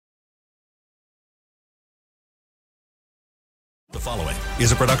The following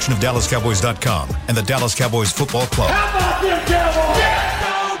is a production of DallasCowboys.com and the Dallas Cowboys Football Club. How about them Cowboys? Yeah,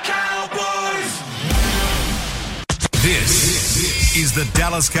 go Cowboys! This is the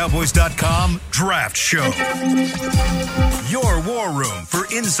DallasCowboys.com Draft Show. Your war room for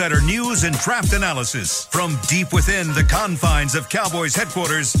insider news and draft analysis from deep within the confines of Cowboys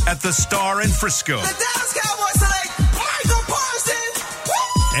headquarters at the Star in Frisco. The Dallas Cowboys select Michael Parsons.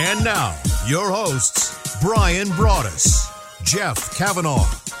 Woo! And now, your hosts, Brian Broaddus, Jeff Kavanaugh,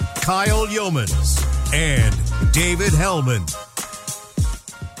 Kyle Yeomans, and David Hellman.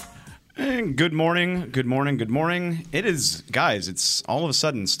 And good morning. It is, guys, it's all of a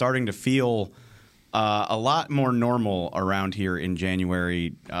sudden starting to feel a lot more normal around here in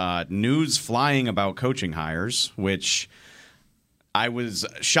January. News flying about coaching hires, which I was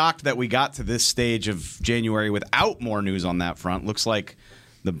shocked that we got to this stage of January without more news on that front. Looks like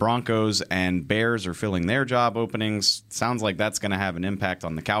the Broncos and Bears are filling their job openings. Sounds like that's going to have an impact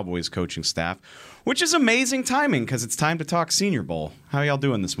on the Cowboys coaching staff, which is amazing timing because it's time to talk Senior Bowl. How are y'all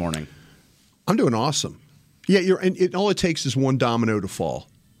doing this morning? I'm doing awesome. Yeah, all it takes is one domino to fall.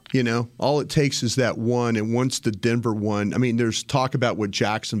 You know, all it takes is that one, and once the Denver one, I mean, there's talk about what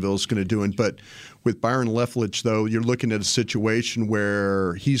Jacksonville is going to do, but with Byron Leftwich, though, you're looking at a situation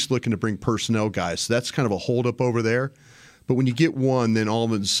where he's looking to bring personnel guys. So that's kind of a holdup over there. But when you get one, then all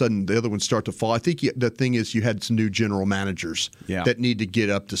of a sudden the other ones start to fall. I think the thing is you had some new general managers that need to get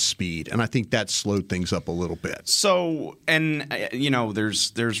up to speed, and I think that slowed things up a little bit. So, and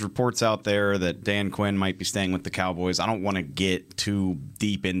there's reports out there that Dan Quinn might be staying with the Cowboys. I don't want to get too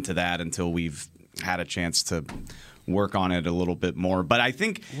deep into that until we've had a chance to work on it a little bit more, but I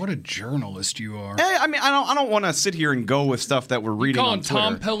think what a journalist you are. I mean, I don't want to sit here and go with stuff that we're reading on Twitter.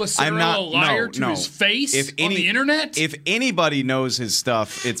 Tom Pelissero a liar to his face on the internet. If anybody knows his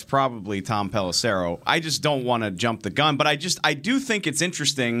stuff, it's probably Tom Pelissero. I just don't want to jump the gun, but I do think it's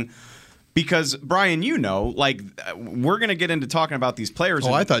interesting because Brian, we're going to get into talking about these players.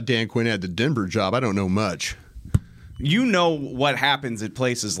 I thought Dan Quinn had the Denver job. I don't know much. You know what happens at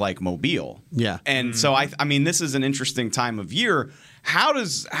places like Mobile. Yeah. And so, I mean, this is an interesting time of year.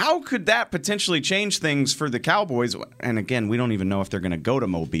 How could that potentially change things for the Cowboys? And again, we don't even know if they're going to go to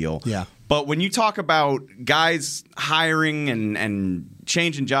Mobile. Yeah. But when you talk about guys hiring and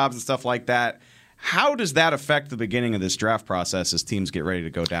changing jobs and stuff like that, how does that affect the beginning of this draft process as teams get ready to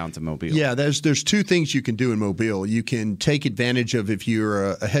go down to Mobile? Yeah, there's two things you can do in Mobile. You can take advantage of if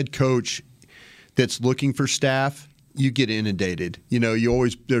you're a head coach that's looking for staff. You get inundated. You know,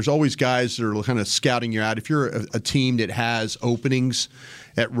 there's always guys that are kind of scouting you out. If you're a team that has openings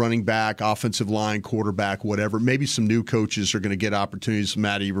at running back, offensive line, quarterback, whatever, maybe some new coaches are going to get opportunities,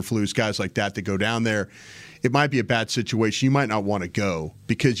 Matt Eberflus, guys like that go down there. It might be a bad situation. You might not want to go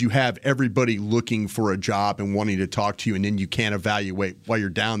because you have everybody looking for a job and wanting to talk to you, and then you can't evaluate while you're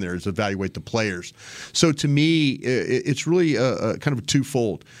down there is evaluate the players. So to me, it's really a kind of a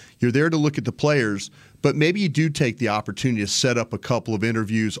twofold. You're there to look at the players, but maybe you do take the opportunity to set up a couple of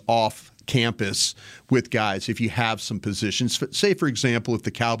interviews off campus with guys if you have some positions. Say, for example, if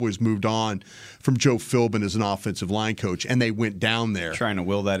the Cowboys moved on from Joe Philbin as an offensive line coach and they went down there. Trying to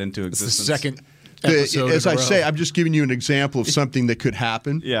will that into existence. It's the second episode as I say, I'm just giving you an example of something that could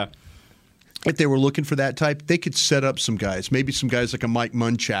happen. Yeah. If they were looking for that type, they could set up some guys, maybe some guys like a Mike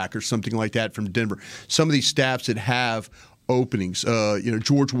Munchak or something like that from Denver. Some of these staffs that have openings,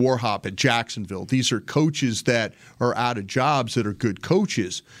 George Warhop at Jacksonville. These are coaches that are out of jobs that are good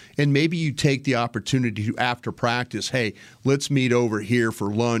coaches. And maybe you take the opportunity to, after practice, hey, let's meet over here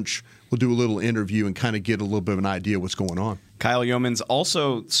for lunch. We'll do a little interview and kind of get a little bit of an idea what's going on. Kyle Yeomans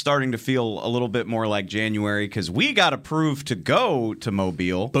also starting to feel a little bit more like January because we got approved to go to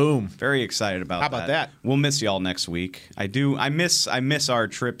Mobile. Boom. Very excited about that. How about that? We'll miss y'all next week. I do. I miss our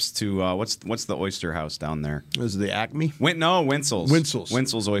trips to what's the Oyster House down there? Is it the Acme? Wenzel's.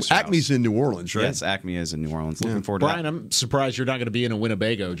 Wenzel's Oyster House. Acme's in New Orleans, right? Yes, Acme is in New Orleans. Looking forward to Brian, that. I'm surprised you're not going to be in a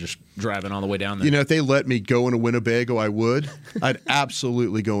Winnebago just driving all the way down there. You know, if they let me go in a Winnebago, I would. I'd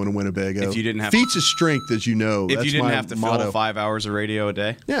absolutely go in a Winnebago. If you didn't have feats of strength, as you know. If that's you didn't my have to motto. fill 5 hours of radio a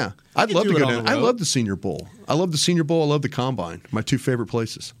day. Yeah, I'd love to do go it on down. the I road. love the Senior Bowl. I love the Senior Bowl. I love the Combine. My two favorite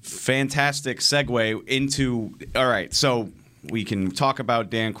places. Fantastic segue into all right. So we can talk about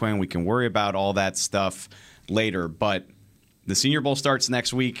Dan Quinn. We can worry about all that stuff later. But the Senior Bowl starts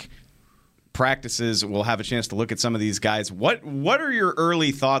next week. Practices. We'll have a chance to look at some of these guys. What are your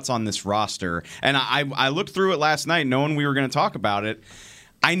early thoughts on this roster? And I looked through it last night, knowing we were going to talk about it.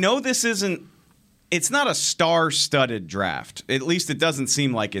 I know this isn't. It's not a star-studded draft. At least it doesn't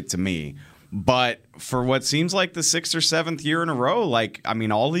seem like it to me. But for what seems like the 6th or 7th year in a row,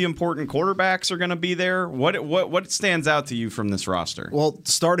 all the important quarterbacks are going to be there. What stands out to you from this roster? Well,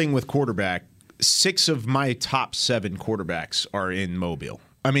 starting with quarterback, 6 of my top 7 quarterbacks are in Mobile.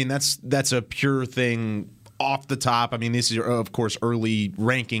 I mean, that's a pure thing off the top. I mean, this is, of course, early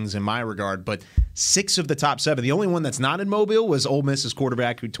rankings in my regard, but 6 of the top 7. The only one that's not in Mobile was Ole Miss's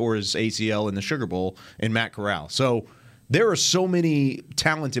quarterback who tore his ACL in the Sugar Bowl, in Matt Corral. So there are so many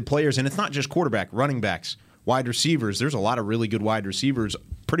talented players, and it's not just quarterback, running backs, wide receivers. There's a lot of really good wide receivers.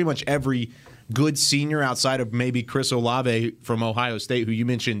 Pretty much every good senior outside of maybe Chris Olave from Ohio State, who you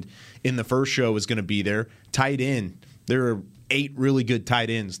mentioned in the first show, is going to be there. Tight end. There are 8 really good tight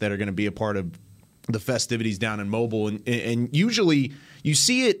ends that are going to be a part of the festivities down in Mobile. And usually you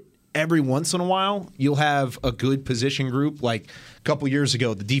see it every once in a while. You'll have a good position group. Like a couple years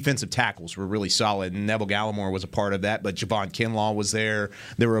ago, the defensive tackles were really solid, and Neville Gallimore was a part of that, but Javon Kinlaw was there.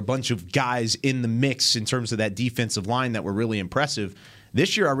 There were a bunch of guys in the mix in terms of that defensive line that were really impressive.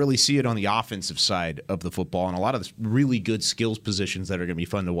 This year, I really see it on the offensive side of the football and a lot of the really good skills positions that are going to be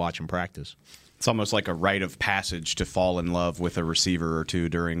fun to watch and practice. It's almost like a rite of passage to fall in love with a receiver or two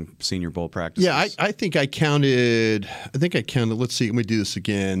during Senior Bowl practices. Yeah, I think I counted, let's see, let me do this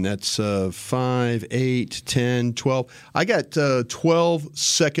again. That's 5, 8, 10, 12. I got 12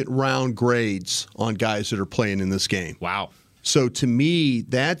 second-round grades on guys that are playing in this game. Wow. So to me,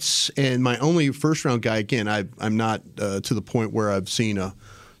 and my only first-round guy, again, I'm not to the point where I've seen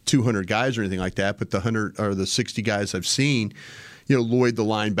 200 guys or anything like that, but the 100 or the 60 guys I've seen, Lloyd, the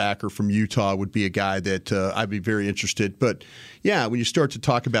linebacker from Utah, would be a guy that I'd be very interested. But, yeah, when you start to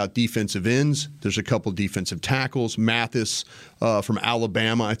talk about defensive ends, there's a couple defensive tackles. Mathis from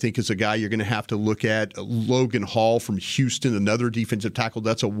Alabama, I think, is a guy you're going to have to look at. Logan Hall from Houston, another defensive tackle.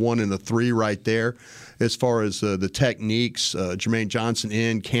 That's a 1 and a 3 right there. As far as the techniques, Jermaine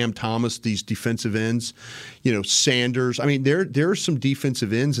Johnson Cam Thomas, these defensive ends, Sanders. I mean, there are some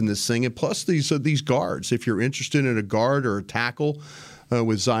defensive ends in this thing, and plus these guards. If you're interested in a guard or a tackle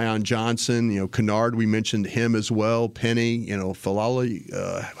with Zion Johnson, Kennard, we mentioned him as well. Penny, Falale.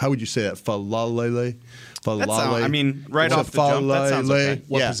 How would you say that? Falale. Right off the jump, that sounds okay.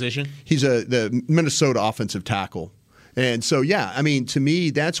 What position? He's the Minnesota offensive tackle, and so to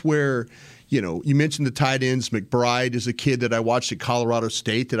me, that's where. You mentioned the tight ends. McBride is a kid that I watched at Colorado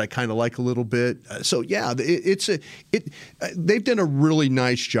State that I kind of like a little bit. They've done a really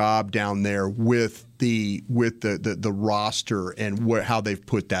nice job down there with the roster and how they've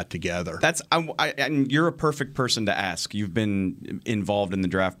put that together. And you're a perfect person to ask. You've been involved in the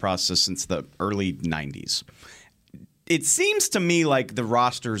draft process since the early 90s. It seems to me like the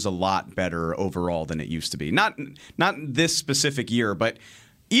roster's a lot better overall than it used to be. Not this specific year, but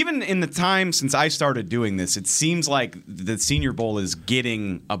even in the time since I started doing this, it seems like the Senior Bowl is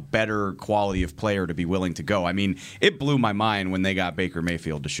getting a better quality of player to be willing to go. I mean, it blew my mind when they got Baker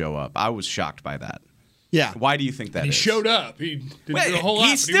Mayfield to show up. I was shocked by that. Yeah. Why do you think that he is? He showed up. He didn't do a whole lot.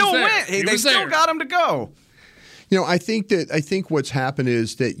 He still went. They still got him to go. I think what's happened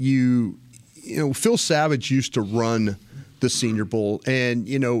is that Phil Savage used to run the Senior Bowl, and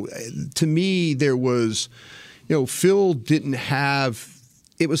to me there was, Phil didn't have.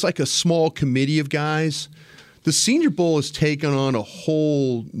 It was like a small committee of guys. The Senior Bowl has taken on a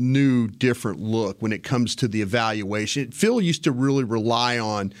whole new, different look when it comes to the evaluation. Phil used to really rely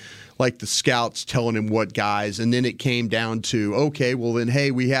on, like, the scouts telling him what guys, and then it came down to, okay, well then, hey,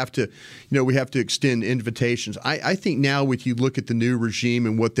 we have to extend invitations. I think now, with you look at the new regime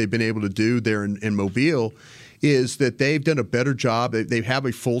and what they've been able to do there in Mobile, is that they've done a better job. They have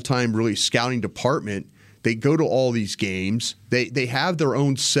a full-time, really, scouting department. They go to all these games. They have their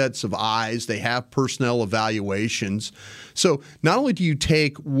own sets of eyes. They have personnel evaluations. So not only do you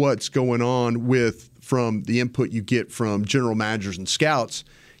take what's going on from the input you get from general managers and scouts,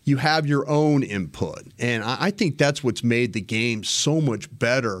 you have your own input. And I think that's what's made the game so much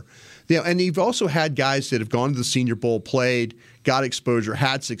better. And you've also had guys that have gone to the Senior Bowl, played, got exposure,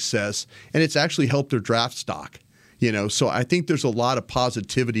 had success, and it's actually helped their draft stock. So I think there's a lot of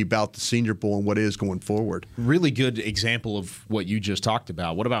positivity about the Senior Bowl and what it is going forward. Really good example of what you just talked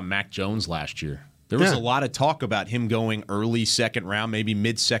about. What about Mac Jones last year? There was a lot of talk about him going early second round, maybe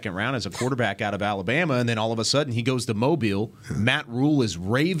mid-second round as a quarterback out of Alabama, and then all of a sudden he goes to Mobile. Matt Rule is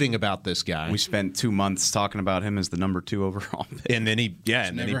raving about this guy. We spent 2 months talking about him as the number 2 overall pick. And then he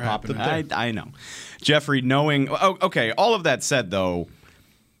popped up there. I know. Jeffrey, okay, all of that said, though,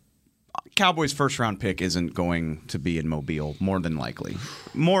 Cowboys' first-round pick isn't going to be in Mobile, more than likely.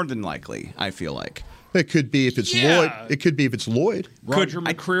 More than likely, I feel like. It could be if it's Lloyd. It could be if it's Lloyd. Roger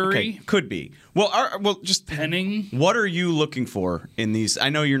McCreary. Could be. Well, just Penning. What are you looking for in these? I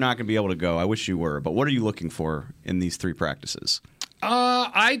know you're not going to be able to go. I wish you were. But what are you looking for in these 3 practices?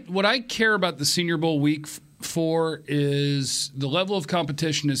 What I care about the Senior Bowl week for is the level of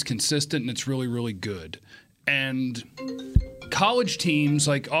competition is consistent and it's really, really good. And college teams,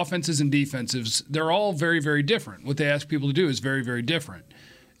 like offenses and defensives, they're all very, very different. What they ask people to do is very, very different.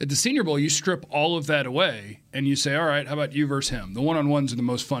 At the Senior Bowl, you strip all of that away and you say, all right, how about you versus him? The one-on-ones are the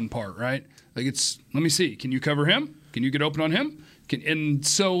most fun part, right? Like let me see. Can you cover him? Can you get open on him? And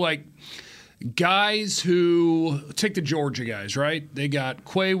so, like, guys who – take the Georgia guys, right? They got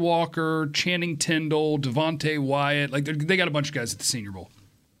Quay Walker, Channing Tindall, Devontae Wyatt. Like, they got a bunch of guys at the Senior Bowl.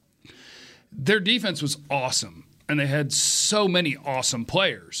 Their defense was awesome, and they had so many awesome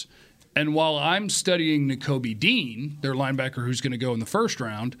players. And while I'm studying Nakobe Dean, their linebacker who's going to go in the first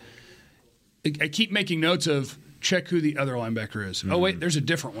round, I keep making notes of check who the other linebacker is. Oh, wait, there's a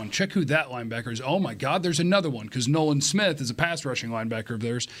different one. Check who that linebacker is. Oh, my God, there's another one because Nolan Smith is a pass-rushing linebacker of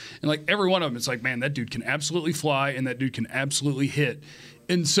theirs. And, like, every one of them, it's like, man, that dude can absolutely fly and that dude can absolutely hit.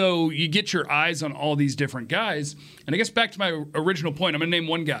 And so you get your eyes on all these different guys. And I guess back to my original point, I'm going to name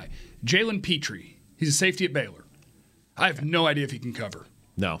one guy, Jalen Petrie. He's a safety at Baylor. I have no idea if he can cover.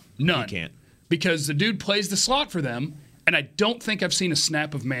 No, none. He can't. Because the dude plays the slot for them, and I don't think I've seen a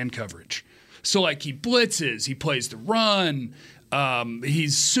snap of man coverage. So, like, he blitzes, he plays the run,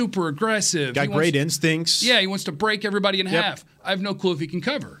 he's super aggressive. Got great instincts. Yeah, he wants to break everybody in half. I have no clue if he can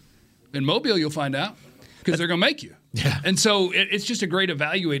cover. In Mobile, you'll find out because they're going to make you. Yeah. And so it's just a great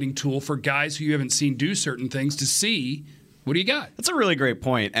evaluating tool for guys who you haven't seen do certain things to see what do you got. That's a really great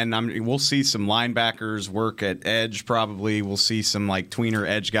point. And we'll see some linebackers work at edge probably. We'll see some like tweener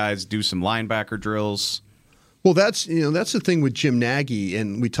edge guys do some linebacker drills. Well, that's the thing with Jim Nagy,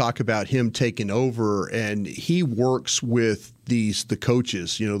 and we talk about him taking over, and he works with the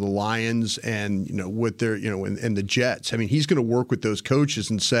coaches, the Lions, and with their and the Jets. I mean, he's going to work with those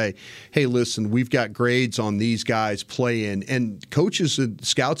coaches and say, "Hey, listen, we've got grades on these guys playing," and coaches and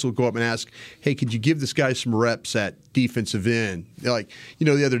scouts will go up and ask, "Hey, could you give this guy some reps at defensive end?" Like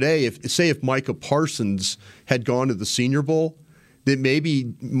the other day, if Micah Parsons had gone to the Senior Bowl, that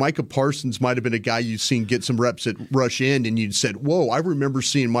maybe Micah Parsons might have been a guy you'd seen get some reps at rush end, and you'd said, whoa, I remember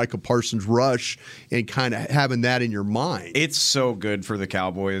seeing Micah Parsons rush and kind of having that in your mind. It's so good for the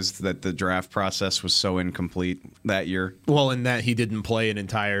Cowboys that the draft process was so incomplete that year. Well, in that he didn't play an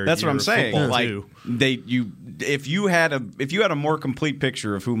entire That's year what I'm saying. of Like too. if you had a more complete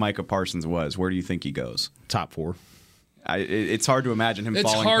picture of who Micah Parsons was, where do you think he goes? Top 4. It's hard to imagine him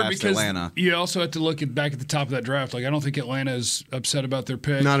falling past Atlanta. You also have to look back at the top of that draft. Like, I don't think Atlanta is upset about their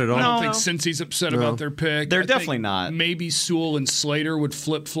pick. Not at all. I don't think Cincy's upset about their pick. They're I definitely think not. Maybe Sewell and Slater would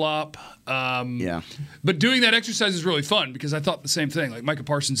flip-flop. Yeah. But doing that exercise is really fun because I thought the same thing. Like, Micah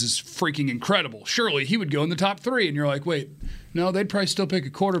Parsons is freaking incredible. Surely he would go in the top 3. And you're like, wait, no, they'd probably still pick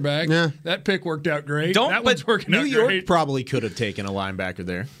a quarterback. Yeah. That pick worked out great. That one's working out New York great. probably could have taken a linebacker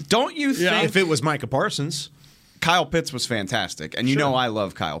there. Don't you think If it was Micah Parsons? Kyle Pitts was fantastic, and I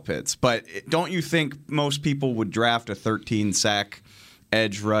love Kyle Pitts, but don't you think most people would draft a 13-sack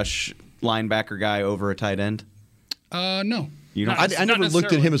edge rush linebacker guy over a tight end? No. You don't. I never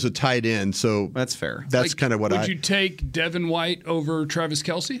looked at him as a tight end, so That's fair. That's kind of what Would you take Devin White over Travis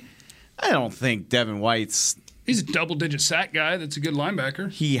Kelce? I don't think Devin White's. He's a double-digit sack guy. That's a good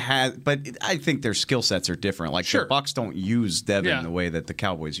linebacker. He has, but I think their skill sets are different. Like Sure. the Bucs don't use Devin Yeah. the way that the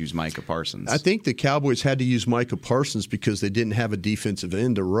Cowboys use Micah Parsons. I think the Cowboys had to use Micah Parsons because they didn't have a defensive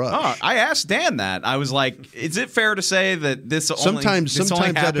end to rush. Oh, I asked Dan that. I was like, "Is it fair to say that this only Sometimes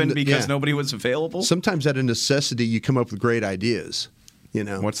happened that- because yeah. nobody was available?" Sometimes out of necessity, you come up with great ideas.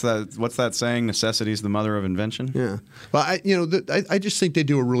 What's that saying? Necessity is the mother of invention. Yeah. Well, I just think they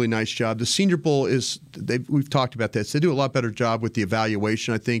do a really nice job. The Senior Bowl we've talked about this. They do a lot better job with the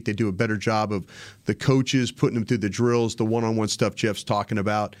evaluation. I think they do a better job of the coaches putting them through the drills, the one-on-one stuff Jeff's talking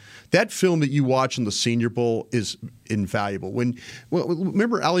about. That film that you watch in the Senior Bowl is invaluable.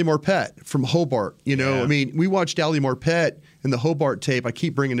 Remember Ali Marpet from Hobart? I mean, we watched Ali Marpet in the Hobart tape. I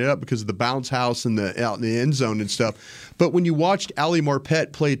keep bringing it up because of the bounce house and out in the end zone and stuff. But when you watched Ali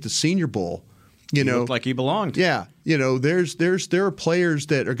Marpet play at the Senior Bowl, He looked like he belonged. Yeah, there are players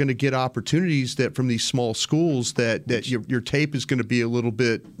that are going to get opportunities that from these small schools that your tape is going to be a little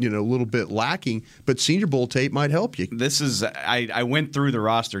bit lacking, but Senior Bowl tape might help you. This is I went through the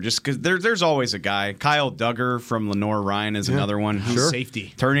roster just because there's always a guy. Kyle Duggar from Lenore Ryan is another one who's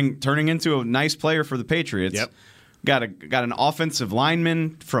safety turning into a nice player for the Patriots. Yep. Got an offensive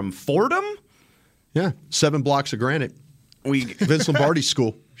lineman from Fordham. Yeah, 7 blocks of granite. We Vince Lombardi's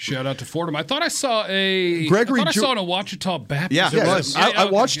school. Shout out to Fordham. I thought I saw a Gregory I saw in a Ouachita Baptist. Yeah, Yeah, it was. I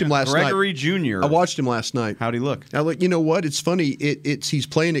watched him last night. Gregory Jr. I watched him last night. How'd he look? Now, look, you know what? It's funny. He's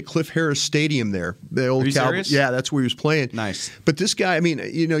playing at Cliff Harris Stadium there. The old Are you serious? Yeah, that's where he was playing. Nice. But this guy, I mean,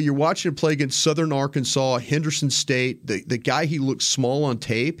 you're watching him play against Southern Arkansas, Henderson State. The guy, he looks small on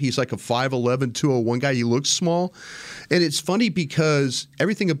tape. He's like a 5'11", 201 guy. He looks small. And it's funny because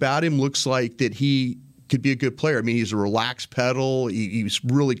everything about him looks like that he could be a good player. I mean, he's a relaxed pedal. He's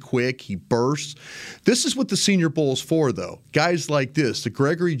really quick. He bursts. This is what the Senior Bowl is for, though. Guys like this, the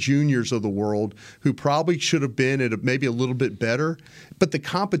Gregory Juniors of the world, who probably should have been at maybe a little bit better, but the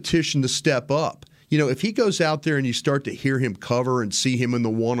competition to step up. If he goes out there and you start to hear him cover and see him in the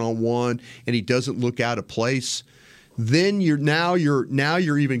one-on-one and he doesn't look out of place, then you're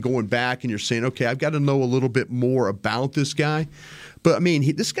even going back and you're saying, okay, I've got to know a little bit more about this guy. But, I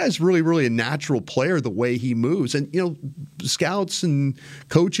mean, this guy's really, really a natural player the way he moves. And, scouts and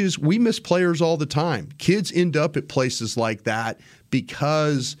coaches, we miss players all the time. Kids end up at places like that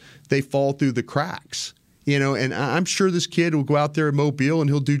because they fall through the cracks. And I'm sure this kid will go out there in Mobile and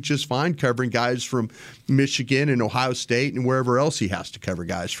he'll do just fine covering guys from Michigan and Ohio State and wherever else he has to cover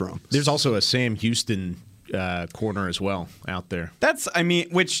guys from. There's also a Sam Houston corner as well out there.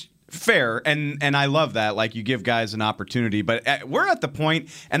 Which fair, and I love that. Like, you give guys an opportunity, but we're at the point,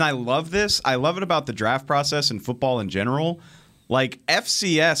 and I love this. I love it about the draft process and football in general. Like,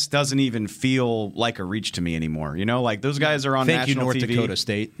 FCS doesn't even feel like a reach to me anymore. Like, those guys are on Thank you, national North TV. Dakota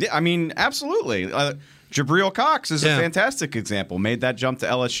State. Yeah, I mean, absolutely. Jabril Cox is a fantastic example. Made that jump to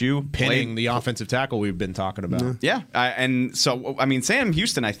LSU. Pinning the offensive tackle we've been talking about. Yeah. And so, I mean, Sam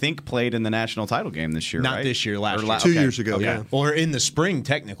Houston, I think, played in the national title game this year, Not right? this year, last year. 2 years ago, yeah. Or in the spring,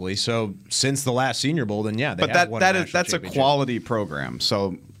 technically. So since the last Senior Bowl, then yeah, they have won a national that's a championship. quality program.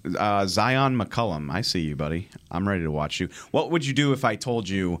 So Zion McCullum, I see you, buddy. I'm ready to watch you. What would you do if I told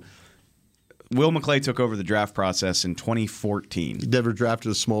you Will McClay took over the draft process in 2014? You never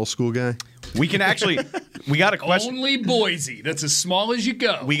drafted a small school guy? We can actually we got a question. Only Boise. That's as small as you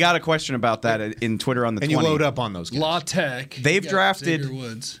go. We got a question about that in Twitter on the And 20. you load up on those guys. La Tech. They've You got drafted- Xavier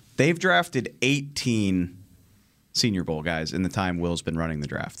Woods. They've drafted 18 Senior Bowl guys in the time Will's been running the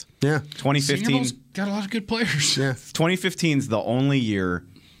draft. Yeah. 2015 Senior Bowl's got a lot of good players. Yeah. 2015 is the only year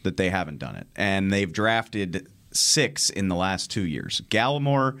that they haven't done it. And they've drafted 6 in the last 2 years.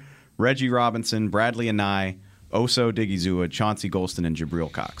 Gallimore, Reggie Robinson, Bradley Anai, Oso Digizua, Chauncey Golston, and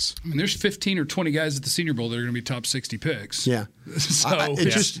Jabril Cox. I mean, there's 15 or 20 guys at the Senior Bowl that are going to be top 60 picks. Yeah. So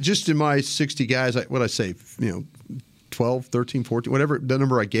Just in my 60 guys, what I say, 12, 13, 14, whatever the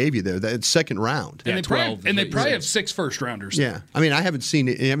number I gave you there, that's second round. and Yeah, they probably, 12 and they is probably it. have 6 first rounders. Yeah. I mean, I haven't seen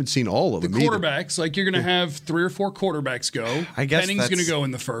all of The them either. quarterbacks, like you're going to have 3 or 4 quarterbacks go. I guess Penning's that's- going to go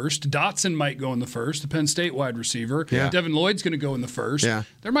in the first. Dotson might go in the first. The Penn State wide receiver. Yeah. Devin Lloyd's going to go in the first. Yeah.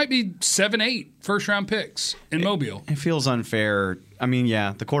 There might be 7, 8 first round picks in Mobile. It feels unfair. I mean,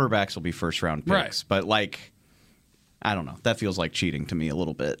 yeah, the quarterbacks will be first round picks, Right. but I don't know. That feels like cheating to me a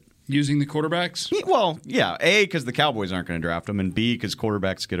little bit. Using the quarterbacks. Well, yeah, A, because the Cowboys aren't going to draft them, and B, because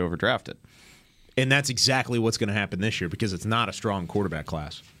quarterbacks get overdrafted. And that's exactly what's going to happen this year because it's not a strong quarterback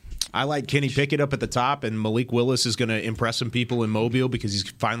class. I like Kenny Pickett up at the top, and Malik Willis is going to impress some people in Mobile because he's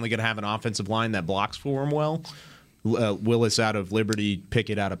finally going to have an offensive line that blocks for him well. Willis out of Liberty,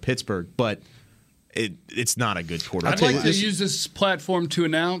 Pickett out of Pittsburgh. But it's not a good quarterback. I'd like to use this platform to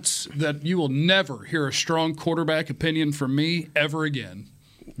announce that you will never hear a strong quarterback opinion from me ever again.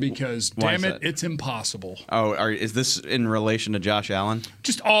 Because, Why damn is it, that? it's impossible. Oh, is this in relation to Josh Allen?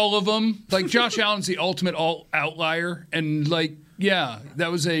 Just all of them. Like, Josh Allen's the ultimate outlier. And, yeah, that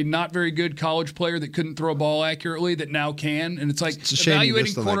was a not very good college player that couldn't throw a ball accurately that now can. And it's like It's a shame you evaluating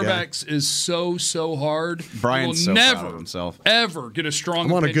missed on that guy. quarterbacks is so hard. Brian's you will so never, proud of himself. ever get a strong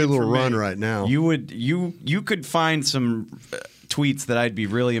I'm on a opinion good little from me. run right now. You could find some tweets that I'd be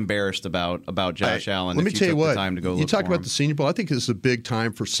really embarrassed about Josh Allen. Let me if you tell you took what. the time to go You look talk for about him. the Senior Bowl. I think this is a big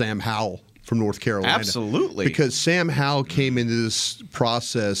time for Sam Howell from North Carolina. Absolutely. Because Sam Howell came into this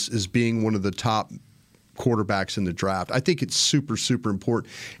process as being one of the top quarterbacks in the draft. I think it's super, super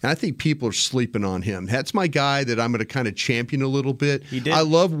important. And I think people are sleeping on him. That's my guy that I'm going to kind of champion a little bit. He did. I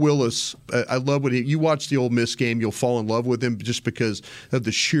love Willis. I love what you watch the Ole Miss game, you'll fall in love with him just because of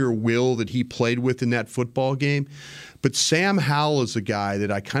the sheer will that he played with in that football game. But Sam Howell is a guy that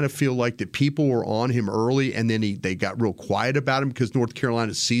I kind of feel like that people were on him early, and then they got real quiet about him because North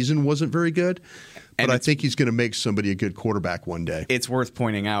Carolina's season wasn't very good. But I think he's going to make somebody a good quarterback one day. It's worth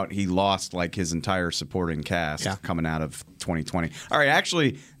pointing out he lost his entire supporting cast coming out of 2020. All right,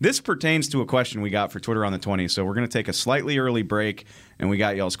 actually, this pertains to a question we got for Twitter on the 20, so we're going to take a slightly early break, and we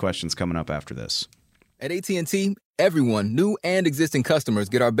got y'all's questions coming up after this. At AT&T, everyone, new and existing customers,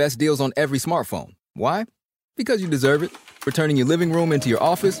 get our best deals on every smartphone. Why? Because you deserve it. For turning your living room into your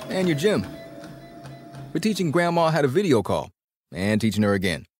office and your gym. For teaching Grandma how to video call. And teaching her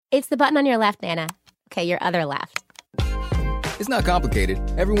again. It's the button on your left, Nana. Okay, your other left. It's not complicated.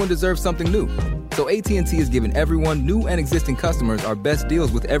 Everyone deserves something new. So AT&T is giving everyone, new and existing customers, our best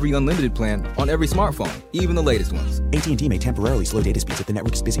deals with every unlimited plan on every smartphone, even the latest ones. AT&T may temporarily slow data speeds if the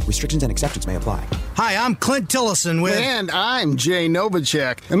network is busy. Restrictions and exceptions may apply. Hi, I'm Clint Tillison with... And I'm Jay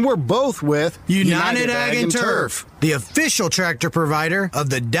Novacek, and we're both with... United Ag and Turf, the official tractor provider of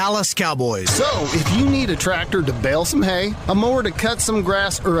the Dallas Cowboys. So, if you need a tractor to bale some hay, a mower to cut some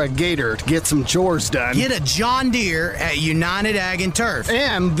grass, or a gator to get some chores done... Get a John Deere at United Ag and Turf.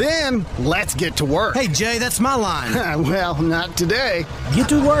 And then, let's get to work. Hey, Jay, that's my line. Well, not today. Get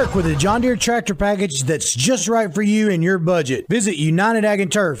to work with a John Deere tractor package that's just right for you and your budget. Visit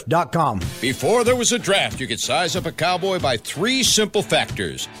UnitedAgAndTurf.com. Before there was a draft, you could size up a cowboy by 3 simple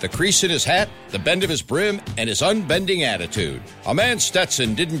factors: the crease in his hat, the bend of his brim, and his unbending attitude. A man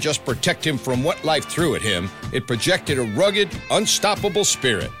Stetson didn't just protect him from what life threw at him, it projected a rugged, unstoppable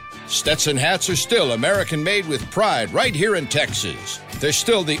spirit. Stetson hats are still American-made with pride right here in Texas. They're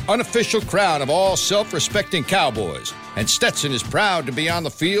still the unofficial crown of all self-respecting cowboys, and Stetson is proud to be on the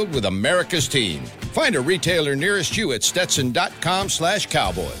field with America's team. Find a retailer nearest you at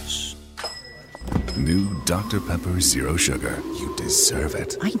Stetson.com/cowboys. New Dr. Pepper Zero Sugar. You deserve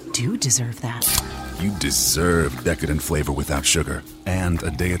it. I do deserve that. You deserve decadent flavor without sugar, and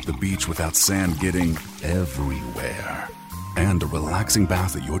a day at the beach without sand getting everywhere. And a relaxing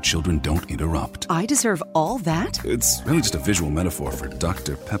bath that your children don't interrupt. I deserve all that? It's really just a visual metaphor for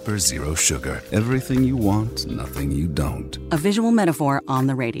Dr. Pepper Zero Sugar. Everything you want, nothing you don't. A visual metaphor on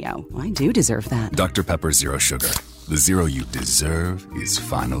the radio. I do deserve that. Dr. Pepper Zero Sugar. The zero you deserve is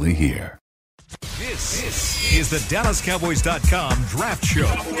finally here. This is the DallasCowboys.com Draft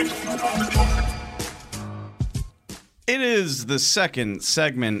Show. It is the second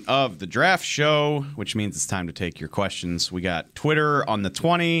segment of the draft show, which means it's time to take your questions. We got Twitter on the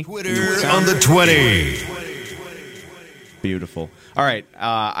 20. Twitter on the 20. Beautiful. All right.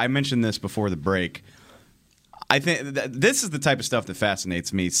 I mentioned this before the break. I think this is the type of stuff that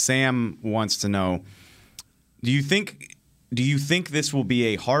fascinates me. Sam wants to know, do you think this will be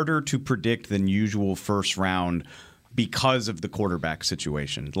a harder to predict than usual first round because of the quarterback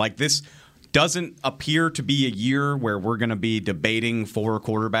situation? Like, this doesn't appear to be a year where we're going to be debating 4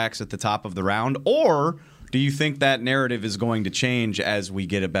 quarterbacks at the top of the round? Or do you think that narrative is going to change as we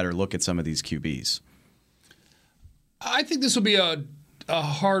get a better look at some of these QBs? I think this will be a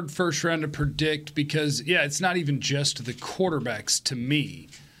hard first round to predict because, it's not even just the quarterbacks to me.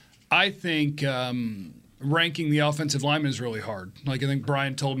 I think ranking the offensive linemen is really hard. Like, I think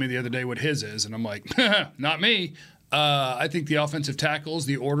Brian told me the other day what his is, and I'm like, not me. I think the offensive tackles,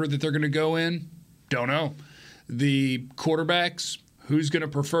 the order that they're going to go in, don't know. The quarterbacks, who's going to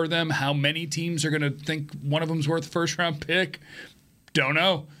prefer them? How many teams are going to think one of them's worth a first-round pick? Don't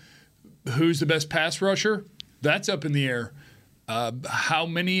know. Who's the best pass rusher? That's up in the air. How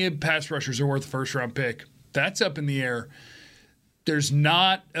many pass rushers are worth a first-round pick? That's up in the air. There's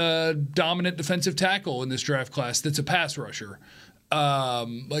not a dominant defensive tackle in this draft class that's a pass rusher.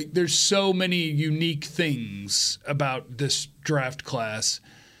 There's so many unique things about this draft class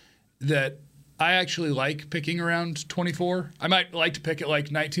that I actually like picking around 24. I might like to pick at like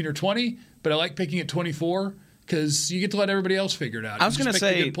 19 or 20, but I like picking at 24 because you get to let everybody else figure it out. I was going to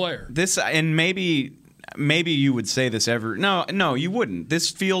say good player. This, and maybe you would say this every. No, you wouldn't. This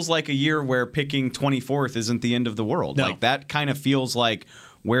feels like a year where picking 24th isn't the end of the world. No. Like, that kind of feels like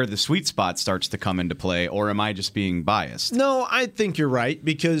where the sweet spot starts to come into play, or am I just being biased? No, I think you're right,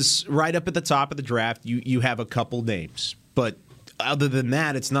 because right up at the top of the draft, you have a couple names. But other than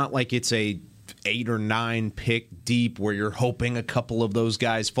that, it's not like it's a 8 or 9 pick deep where you're hoping a couple of those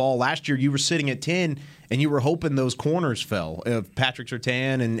guys fall. Last year, you were sitting at 10, and you were hoping those corners fell. Patrick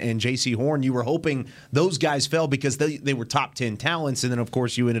Surtain and J.C. Horn, you were hoping those guys fell because they were top 10 talents, and then, of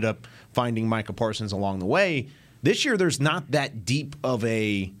course, you ended up finding Micah Parsons along the way. This year, there's not that deep of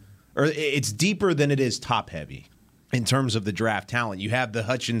it's deeper than it is top heavy in terms of the draft talent. You have the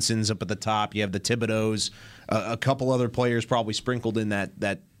Hutchinsons up at the top. You have the Thibodeaux, a couple other players probably sprinkled in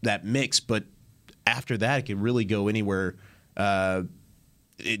that mix. But after that, it can really go anywhere.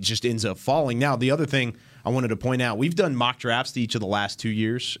 It just ends up falling. Now, the other thing I wanted to point out, we've done mock drafts each of the last 2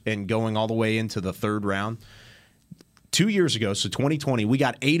 years and going all the way into the third round. 2 years ago, so 2020, we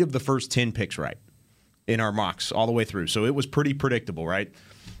got 8 of the first 10 picks right in our mocks all the way through. So it was pretty predictable, right?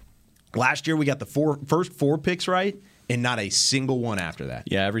 Last year, we got the first 4 picks right, and not a single one after that.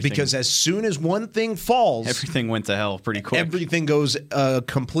 Yeah, everything. Because as soon as one thing falls, everything went to hell pretty quick. Everything goes a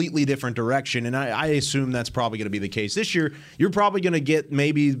completely different direction, and I assume that's probably going to be the case this year. You're probably going to get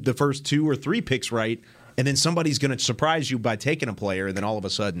maybe the first 2 or 3 picks right, and then somebody's going to surprise you by taking a player, and then all of a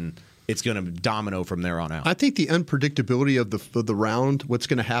sudden it's going to domino from there on out. I think the unpredictability of the round, what's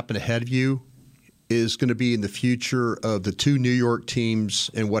going to happen ahead of you, is going to be in the future of the 2 New York teams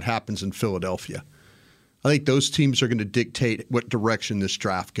and what happens in Philadelphia. I think those teams are going to dictate what direction this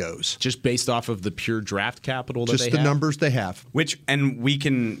draft goes. Just based off of the pure draft capital that they have? Just the numbers they have. And we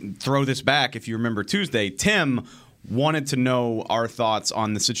can throw this back. If you remember Tuesday, Tim wanted to know our thoughts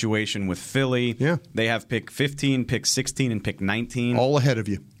on the situation with Philly. Yeah. They have pick 15, pick 16, and pick 19. All ahead of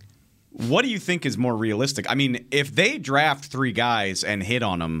you. What do you think is more realistic? I mean, if they draft 3 guys and hit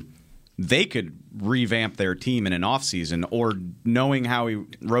on them, they could revamp their team in an offseason. Or knowing Howie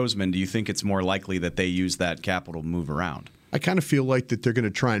Roseman, do you think it's more likely that they use that capital to move around? I kind of feel like that they're going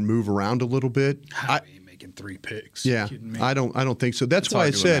to try and move around a little bit. Howie making 3 picks. Yeah, I don't think so. That's why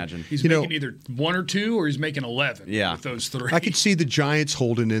I said he's making either 1 or 2, or he's making 11. Yeah. With those 3. I could see the Giants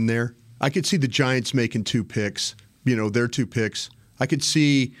holding in there. I could see the Giants making 2 picks. Their 2 picks. I could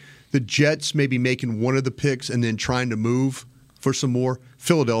see the Jets maybe making one of the picks and then trying to move for some more.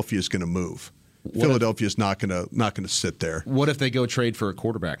 Philadelphia's going to move. Philadelphia's not going to sit there. What if they go trade for a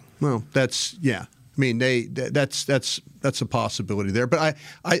quarterback? Well, that's I mean, that's a possibility there. But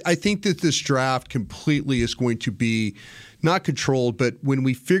I think that this draft completely is going to be not controlled. But when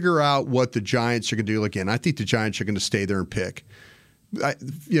we figure out what the Giants are going to do, again, I think the Giants are going to stay there and pick.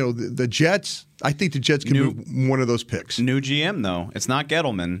 The Jets. I think the Jets can move one of those picks. New GM though, it's not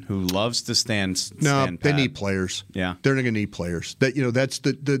Gettleman, who loves to stand. No, stand they pat. need players. Yeah, they're not going to need players. That's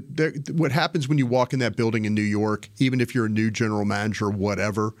what happens when you walk in that building in New York. Even if you're a new general manager or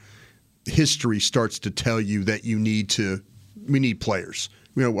whatever, history starts to tell you that we need players.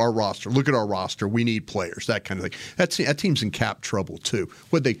 Our roster. Look at our roster. We need players. That kind of thing. That team's in cap trouble too.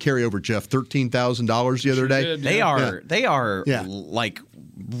 What'd they carry over, Jeff? $13,000 the other day. Did, They are like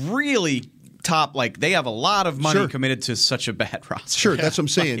really top. Like they have a lot of money committed to such a bad roster. Sure, that's what I'm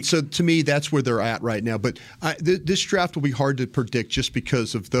saying. So to me, that's where they're at right now. But this draft will be hard to predict just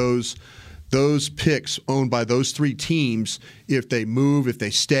because of those picks owned by those 3 teams, if they move, if they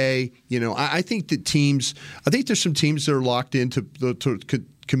stay. I think that there's some teams that are locked into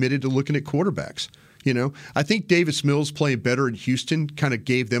committed to looking at quarterbacks. I think Davis Mills playing better in Houston kind of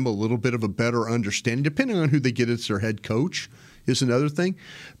gave them a little bit of a better understanding, depending on who they get as their head coach is another thing.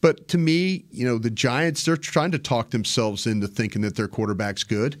 But to me, the Giants, they're trying to talk themselves into thinking that their quarterback's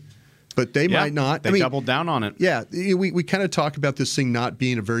good. But they might not. They doubled down on it. Yeah, we kind of talk about this thing not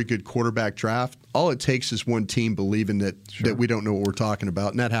being a very good quarterback draft. All it takes is one team believing that we don't know what we're talking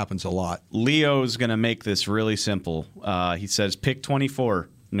about, and that happens a lot. Leo's going to make this really simple. He says, pick 24,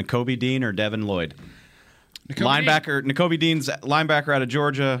 Nakobe Dean or Devin Lloyd. Nakobe Dean's linebacker out of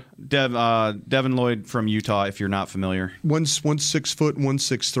Georgia. Devin Lloyd from Utah, if you're not familiar. One's 6 foot, one's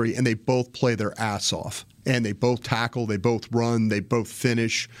 6'3", and they both play their ass off. And they both tackle, they both run, they both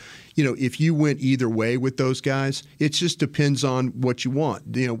finish. If you went either way with those guys, it just depends on what you want.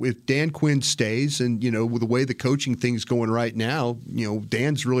 If Dan Quinn stays and, with the way the coaching thing's going right now,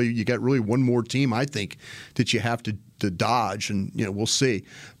 Dan's you got really one more team, I think, that you have to dodge, and, we'll see.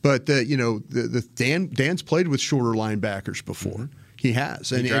 But, Dan's played with shorter linebackers before. Mm-hmm. He has.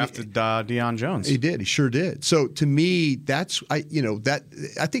 He drafted Deion Jones. He did. He sure did. So to me, I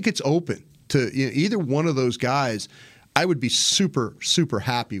think it's open to either one of those guys. I would be super, super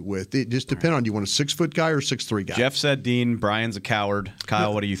happy with. It just depends on, you want a 6 foot guy or a 6'3" guy. Jeff said Dean. Brian's a coward.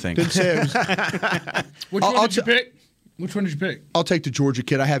 Kyle, what do you think? Didn't say it was. Which one did you pick? Which one did you pick? I'll take the Georgia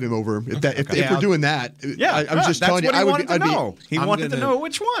kid. I have him over him. If we're doing that, I'm just telling you. He wanted to know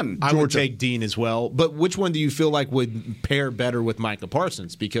which one. I would take Dean as well. But which one do you feel like would pair better with Micah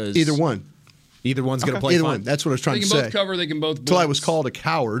Parsons? Because either one. Either one's going to play either fine. one. That's what I was trying to say. They can both cover. They can both blitz. Until I was called a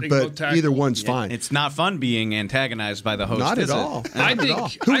coward, but either one's fine. It's not fun being antagonized by the host. Not at all. I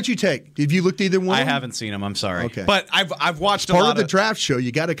think. Who would you take? Have you looked at either one? I haven't seen them. I'm sorry. Okay. But I've watched a lot of the draft show.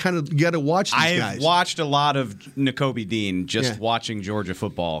 You got to watch these guys. I've watched a lot of Nakobe Dean just watching Georgia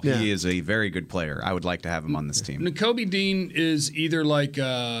football. Yeah. He is a very good player. I would like to have him on this team. Nakobe Dean is either like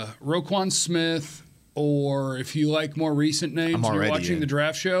Roquan Smith, or if you like more recent names, you're watching the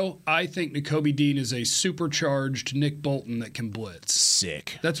draft show, I think Nakobe Dean is a supercharged Nick Bolton that can blitz.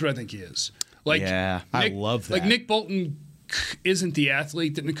 Sick. That's what I think he is. I love that. Like Nick Bolton isn't the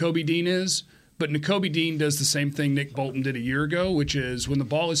athlete that Nakobe Dean is, but Nakobe Dean does the same thing Nick Bolton did a year ago, which is when the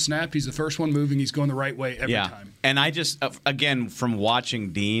ball is snapped, he's the first one moving, he's going the right way every time. And I just, again, from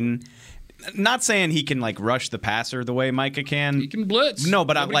watching Dean, not saying he can like rush the passer the way Micah can. He can blitz. No,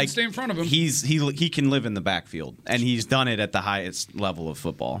 but Nobody like can stay in front of him. He can live in the backfield, and he's done it at the highest level of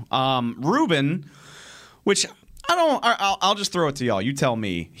football. Ruben, which I'll just throw it to y'all. You tell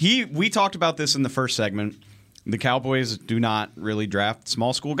me. We talked about this in the first segment. The Cowboys do not really draft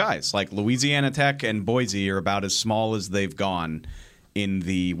small school guys. Like Louisiana Tech and Boise are about as small as they've gone in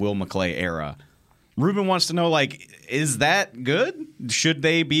the Will McClay era. Ruben wants to know, like, is that good? Should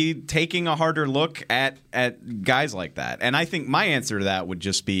they be taking a harder look at guys like that? And I think my answer to that would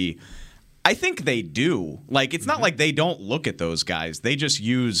just be, I think they do. Like, it's not like they don't look at those guys. They just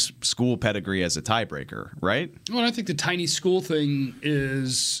use school pedigree as a tiebreaker, right? Well, I think the tiny school thing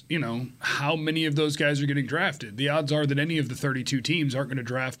is, how many of those guys are getting drafted. The odds are that any of the 32 teams aren't going to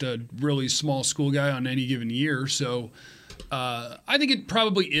draft a really small school guy on any given year. So I think it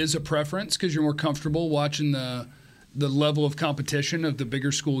probably is a preference because you're more comfortable watching the level of competition of the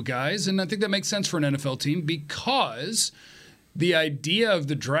bigger school guys. And I think that makes sense for an NFL team because the idea of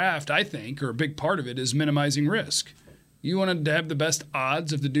the draft, I think, or a big part of it, is minimizing risk. You wanted to have the best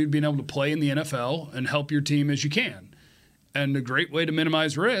odds of the dude being able to play in the NFL and help your team as you can. And a great way to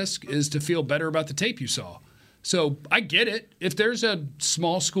minimize risk is to feel better about the tape you saw. So I get it. If there's a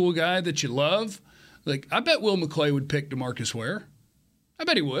small school guy that you love, like I bet Will McClay would pick DeMarcus Ware. I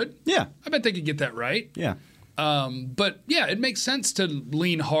bet he would. Yeah. I bet they could get that right. Yeah. But yeah, it makes sense to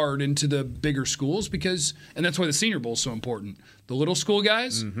lean hard into the bigger schools because, and that's why the Senior Bowl is so important. The little school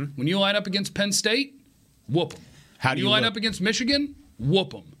guys, when you line up against Penn State, whoop them. How do you line up against Michigan?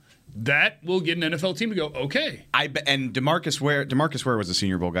 Whoop them. That will get an NFL team to go, okay. And DeMarcus Ware was a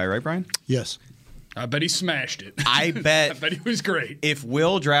Senior Bowl guy, right, Brian? Yes. I bet he smashed it. I bet he was great. If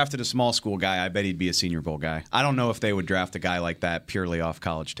Will drafted a small school guy, I bet he'd be a Senior Bowl guy. I don't know if they would draft a guy like that purely off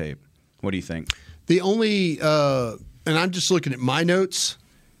college tape. What do you think? The only, and I'm just looking at my notes,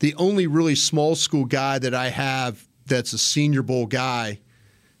 the only really small school guy that I have that's a Senior Bowl guy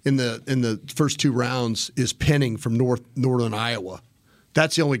in the first two rounds is Penning from northern Iowa.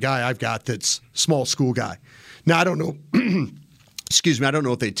 That's the only guy I've got that's small school guy. Now I don't know. Excuse me. I don't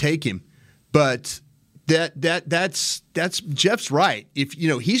know if they take him, but that's Jeff's right. If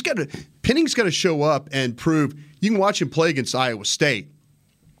Penning's got to show up and prove. You can watch him play against Iowa State.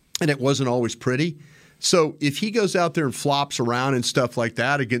 And it wasn't always pretty. So if he goes out there and flops around and stuff like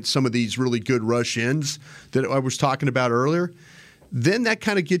that against some of these really good rush ends that I was talking about earlier, then that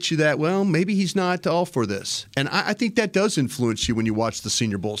kind of gets you that, well, maybe he's not all for this. And I think that does influence you when you watch the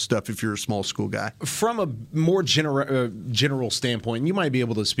Senior Bowl stuff if you're a small school guy. From a more general standpoint, you might be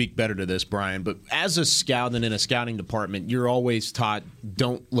able to speak better to this, Brian, but as a scout and in a scouting department, you're always taught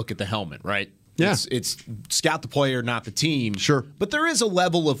don't look at the helmet, right? Yeah. It's scout the player, not the team. Sure. But there is a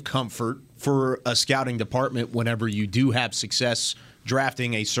level of comfort for a scouting department whenever you do have success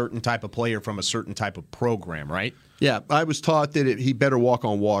drafting a certain type of player from a certain type of program, right? Yeah. I was taught that he better walk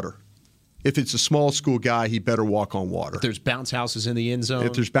on water. If it's a small school guy, he better walk on water. If there's bounce houses in the end zone.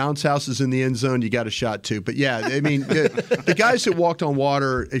 If there's bounce houses in the end zone, you got a shot too. But yeah, I mean, the guys that walked on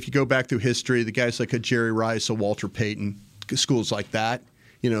water, if you go back through history, the guys like a Jerry Rice, a Walter Payton, schools like that.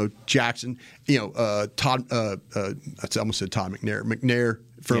 Jackson, Todd, I almost said Todd McNair. McNair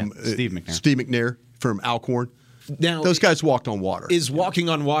from Steve McNair. Steve McNair from Alcorn. Now, those guys walked on water. Is walking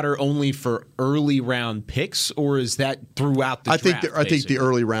on water only for early round picks, or is that throughout the draft? I think the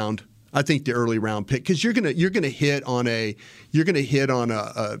early round. I think the early round pick because you're gonna hit on a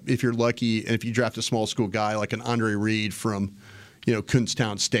if you're lucky and if you draft a small school guy like an Andre Reed from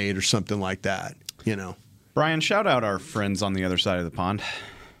Kutztown State or something like that. Brian, shout out our friends on the other side of the pond.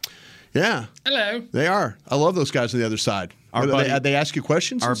 Yeah. Hello. They are. I love those guys on the other side. They ask you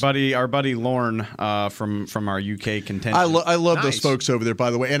questions? Our buddy Lorne from our UK contention. I love those folks over there,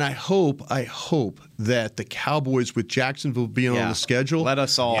 by the way. And I hope that the Cowboys with Jacksonville being on the schedule. Let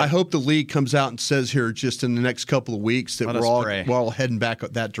us all. I hope the league comes out and says here just in the next couple of weeks that we're all heading back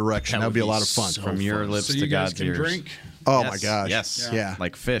that direction. That would be a lot of fun. From your lips to God's ears. Drink? Oh my gosh! Yes, yeah,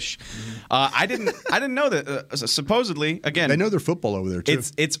 like fish. I didn't know that. Supposedly, again, they know their football over there too.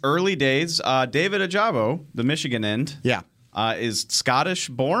 It's early days. David Ajabo, the Michigan end, is Scottish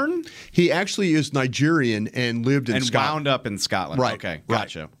born. He actually is Nigerian and lived in Scotland. Wound up in Scotland. Right. Okay,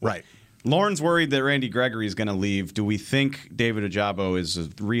 gotcha. Right. Lauren's worried that Randy Gregory is going to leave. Do we think David Ajabo is a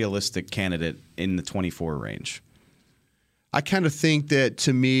realistic candidate in the 24 range? I kind of think that,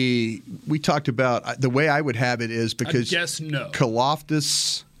 to me, we talked about the way I would have it is because I guess no.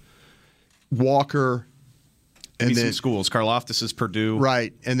 Karlaftis, Walker, and then some schools. Karlaftis is Purdue,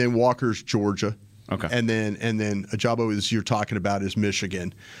 right, and then Walker's Georgia. Okay, and then Ajabo, as you're talking about, is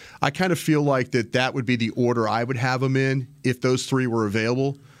Michigan. I kind of feel like that would be the order I would have them in if those three were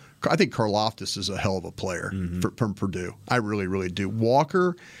available. I think Karlaftis is a hell of a player from Purdue. I really, really do.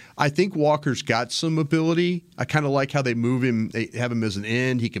 Walker, I think Walker's got some ability. I kind of like how they move him. They have him as an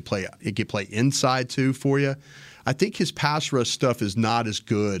end. He could play inside too for you. I think his pass rush stuff is not as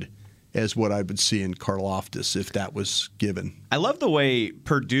good as what I would see in Karlaftis if that was given. I love the way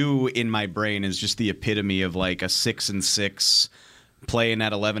Purdue in my brain is just the epitome of like a 6-6 playing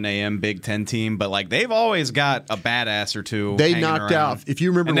at 11 a.m. Big Ten team, but like they've always got a badass or two. They knocked out. If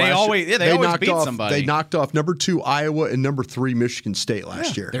you remember, and they always beat somebody. They knocked off number 2 Iowa and number 3 Michigan State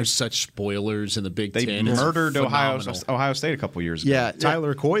last year. There's such spoilers in the Big They Ten. murdered Ohio State a couple years ago. Yeah,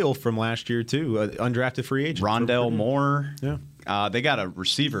 Tyler Coyle from last year too, undrafted free agent. Rondell Moore. Yeah. They got a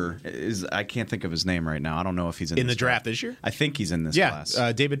receiver. I can't think of his name right now. I don't know if he's in the draft this year. I think he's in this class.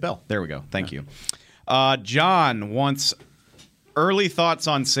 David Bell. There we go. Thank you. John wants early thoughts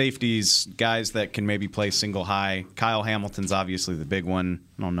on safeties, guys that can maybe play single high. Kyle Hamilton's obviously the big one.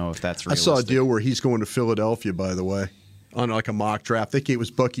 I don't know if that's realistic. I saw a deal where he's going to Philadelphia, by the way, on like a mock draft. I think it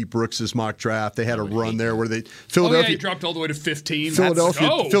was Bucky Brooks' mock draft. They had a run there where Philadelphia. He dropped all the way to 15.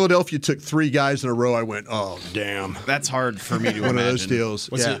 Philadelphia took 3 guys in a row. I went, oh damn, that's hard for me to one imagine. of those deals.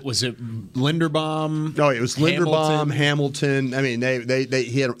 Was it Linderbaum? No, it was Linderbaum, Hamilton. I mean,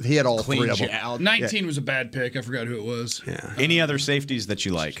 he had all 3 of them. 19 was a bad pick. I forgot who it was. Yeah. Any other safeties that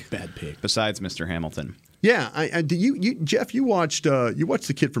you like? Bad pick besides Mr. Hamilton. Yeah, Jeff, you watched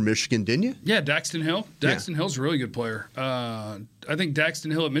the kid from Michigan, didn't you? Yeah, Daxton Hill. Daxton Hill's a really good player. I think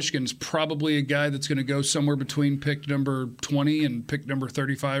Daxton Hill at Michigan is probably a guy that's going to go somewhere between pick number 20 and pick number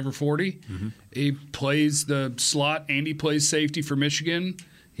 35 or 40. Mm-hmm. He plays the slot. Andy plays safety for Michigan.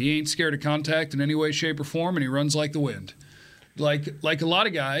 He ain't scared of contact in any way, shape, or form, and he runs like the wind. Like a lot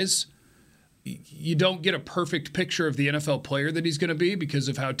of guys, you don't get a perfect picture of the NFL player that he's going to be because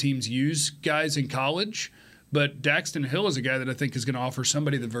of how teams use guys in college. But Daxton Hill is a guy that I think is going to offer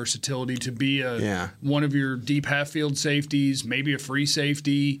somebody the versatility to be one of your deep half-field safeties, maybe a free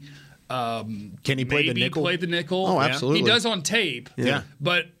safety. Can he play the nickel? Play the nickel. Oh, absolutely. He does on tape. Yeah.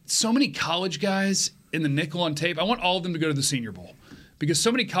 But so many college guys in the nickel on tape, I want all of them to go to the Senior Bowl. Because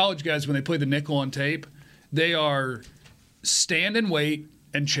so many college guys, when they play the nickel on tape, they are stand and wait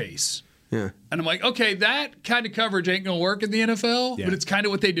and chase. Yeah. And I'm like, okay, that kind of coverage ain't going to work in the NFL, but it's kind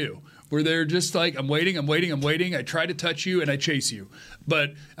of what they do, where they're just like, I'm waiting. I try to touch you, and I chase you.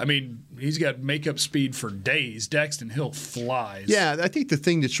 But, I mean, he's got makeup speed for days. Daxton Hill flies. Yeah, I think the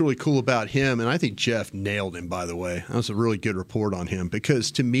thing that's really cool about him, and I think Jeff nailed him, by the way. That was a really good report on him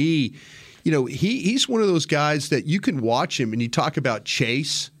because, to me, he's one of those guys that you can watch him, and you talk about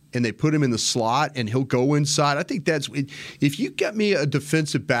chase, and they put him in the slot, and he'll go inside. I think that's – if you get me a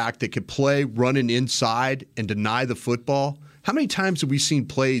defensive back that could play running inside and deny the football, how many times have we seen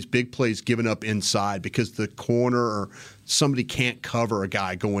big plays given up inside because the corner or somebody can't cover a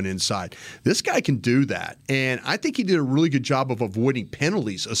guy going inside? This guy can do that, and I think he did a really good job of avoiding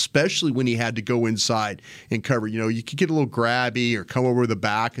penalties, especially when he had to go inside and cover. You could get a little grabby or come over the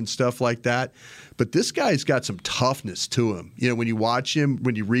back and stuff like that. But this guy's got some toughness to him. When you watch him,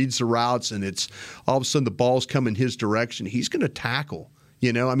 when he reads the routes and it's all of a sudden the ball's coming his direction, he's going to tackle.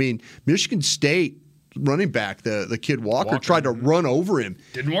 I mean, Michigan State running back, the kid Walker tried to run over him.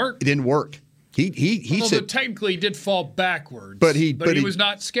 Didn't work. It didn't work. He said technically he did fall backwards, but he was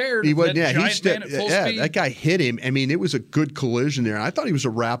not scared. He wasn't. That Yeah, giant man at full speed. That guy hit him. I mean, it was a good collision there. I thought he was a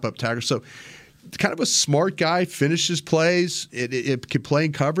wrap-up tackler. So, kind of a smart guy, finishes plays. It can play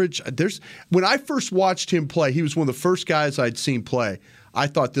in coverage. When I first watched him play, he was one of the first guys I'd seen play. I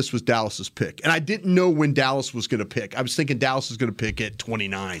thought this was Dallas's pick, and I didn't know when Dallas was going to pick. I was thinking Dallas was going to pick at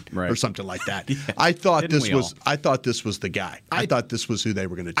 29 or something like that. I thought this was the guy. I thought this was who they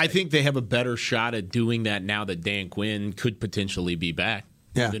were going to take. I think they have a better shot at doing that now that Dan Quinn could potentially be back.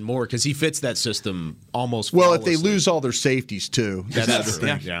 Even more because he fits that system almost well. If flawlessly. they lose all their safeties too, that's true.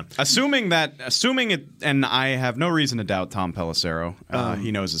 Yeah. Assuming it, and I have no reason to doubt Tom Pelissero.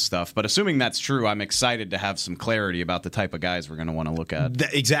 He knows his stuff. But assuming that's true, I'm excited to have some clarity about the type of guys we're going to want to look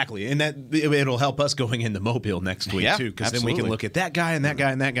at. Exactly, and that it'll help us going into Mobile next week too, because then we can look at that guy and that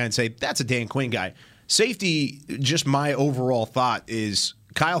guy and that guy and say that's a Dan Quinn guy. Safety. Just my overall thought is,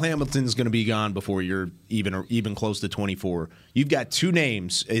 Kyle Hamilton's going to be gone before you're even close to 24. You've got 2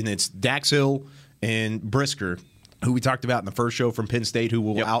 names, and it's Dax Hill and Brisker, who we talked about in the first show from Penn State, who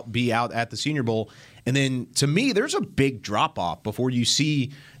will be out at the Senior Bowl. And then, to me, there's a big drop-off before you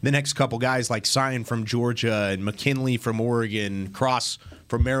see the next couple guys like Sion from Georgia and McKinley from Oregon, Cross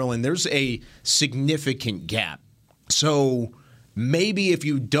from Maryland. There's a significant gap. So maybe if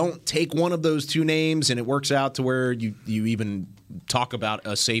you don't take one of those 2 names and it works out to where you even talk about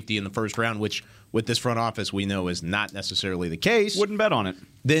a safety in the first round, which with this front office we know is not necessarily the case. Wouldn't bet on it.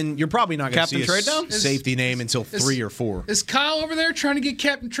 Then you're probably not going to see a Trade Down? safety name until 3 or 4. Is Kyle over there trying to get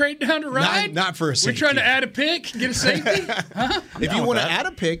Captain Trade Down to ride? Not for a safety. We're trying to add a pick, get a safety? Huh? If you want to add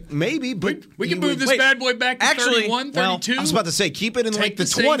a pick, maybe, but we can move this bad boy back to 31, 32. I was about to say, keep it in like the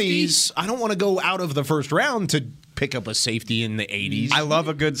 20s. I don't want to go out of the first round to pick up a safety in the 80s. I love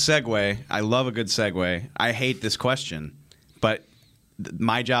a good segue. I hate this question, but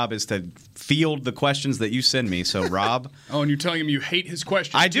my job is to field the questions that you send me. So, Rob. Oh, and you're telling him you hate his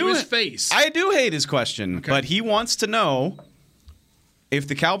question to his face. I do hate his question, but he wants to know if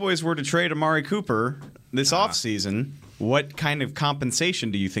the Cowboys were to trade Amari Cooper this offseason, what kind of compensation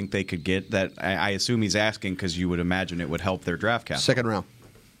do you think they could get? That I assume he's asking because you would imagine it would help their draft capital. Second round.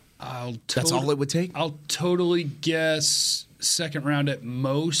 That's all it would take? I'll totally guess second round at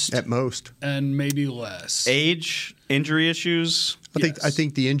most. At most. And maybe less. Age, injury issues. I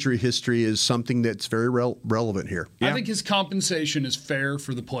think the injury history is something that's very relevant here. I think his compensation is fair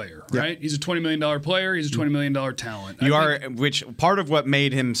for the player, right? He's a $20 million player. He's a $20 million talent. Which part of what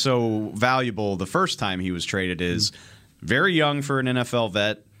made him so valuable the first time he was traded is very young for an NFL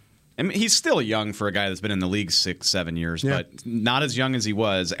vet. I mean, he's still young for a guy that's been in the league 6-7 years, but not as young as he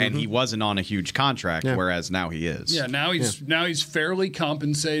was, and he wasn't on a huge contract, whereas now he is. Yeah, now he's fairly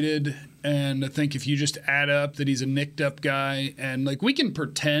compensated, and I think if you just add up that he's a nicked up guy, and like we can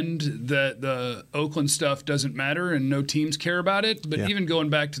pretend that the Oakland stuff doesn't matter and no teams care about it, but even going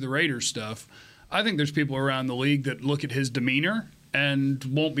back to the Raiders stuff, I think there's people around the league that look at his demeanor and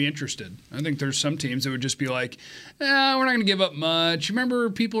won't be interested. I think there's some teams that would just be like, we're not going to give up much. Remember,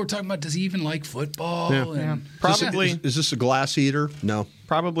 people were talking about, does he even like football? Yeah. And Probably. Is this a glass eater? No.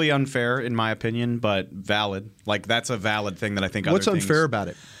 Probably unfair, in my opinion, but valid. Like, that's a valid thing that I think What's other things... unfair about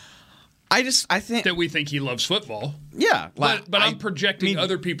it? I think... That we think he loves football. Yeah. But I'm projecting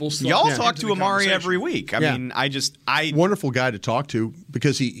other people's thoughts. Y'all talk to Amari every week. I mean, Wonderful guy to talk to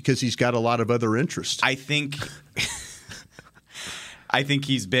because he's got a lot of other interests. I think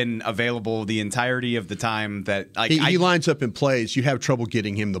he's been available the entirety of the time that he lines up and plays. You have trouble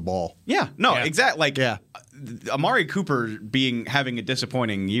getting him the ball. Yeah, no, exactly. Amari Cooper having a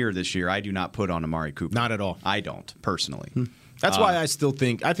disappointing year this year, I do not put on Amari Cooper. Not at all. I don't personally. That's why I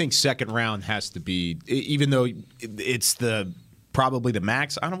think second round has to be, even though it's probably the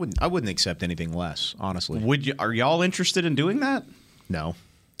max. I wouldn't accept anything less, honestly. Are y'all interested in doing that? No,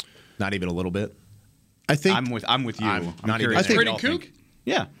 not even a little bit. I think I'm with you. I'm not even. I think Trading Cook?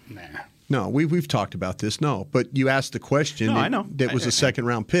 Yeah. Nah. No, we've talked about this. No, but you asked the question. No, I know. That was a second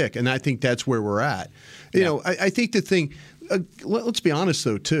round pick, and I think that's where we're at. You know, I think the thing. Let's be honest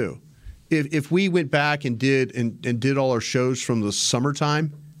though, too. If we went back and did all our shows from the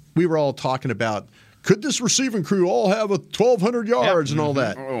summertime, we were all talking about, could this receiving crew all have 1,200 yards and all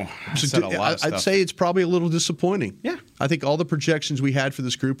that? I'd say it's probably a little disappointing. Yeah. I think all the projections we had for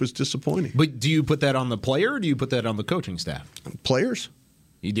this group was disappointing. But do you put that on the player or do you put that on the coaching staff? Players.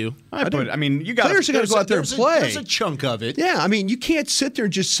 You do? You got players are going to go out there and play. There's a chunk of it. Yeah, I mean, you can't sit there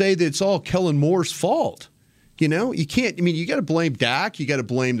and just say that it's all Kellen Moore's fault. You know, you can't. I mean, you got to blame Dak. You got to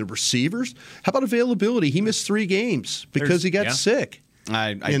blame the receivers. How about availability? He missed 3 games because he got sick.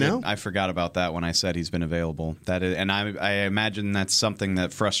 I forgot about that when I said he's been available. I imagine that's something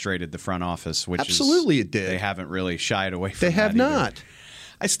that frustrated the front office. Which absolutely it did. They haven't really shied away from. They have not. Either.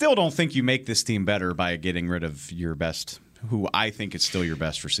 I still don't think you make this team better by getting rid of your best, who I think is still your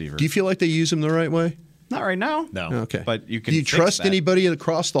best receiver. Do you feel like they use him the right way? Not right now. No. Okay. But you can. Do you trust anybody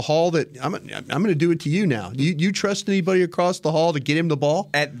across the hall that I'm going to do it to you now? You trust anybody across the hall to get him the ball?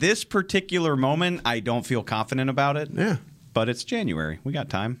 At this particular moment, I don't feel confident about it. Yeah. But it's January. We got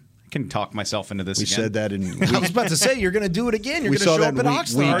time. I can talk myself into this we again. Said that in I was about to say, you're going to do it again. You're going to show up at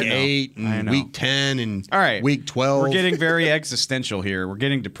Oxnard. Week 8 and week 10 and all right. week 12. We're getting very existential here. We're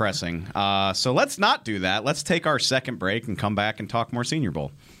getting depressing. So let's not do that. Let's take our second break and come back and talk more Senior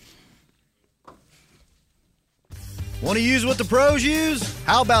Bowl. Want to use what the pros use?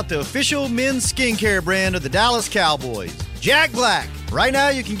 How about the official men's skincare brand of the Dallas Cowboys, Jack Black? Right now,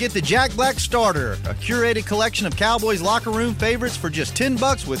 you can get the Jack Black Starter, a curated collection of Cowboys locker room favorites for just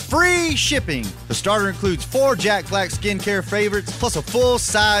 $10 with free shipping. The starter includes 4 Jack Black skincare favorites, plus a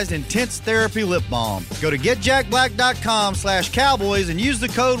full-sized intense therapy lip balm. Go to getjackblack.com/Cowboys and use the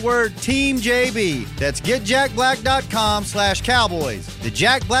code word TEAMJB. That's getjackblack.com/Cowboys. The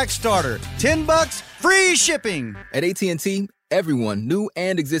Jack Black Starter, $10, free shipping. At AT&T, everyone, new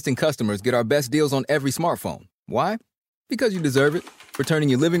and existing customers, get our best deals on every smartphone. Why? Because you deserve it. For turning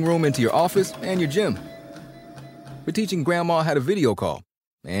your living room into your office and your gym. For teaching Grandma how to video call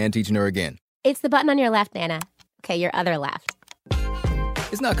and teaching her again. It's the button on your left, Nana. Okay, your other left.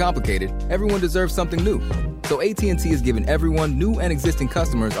 It's not complicated. Everyone deserves something new. So AT&T is giving everyone, new and existing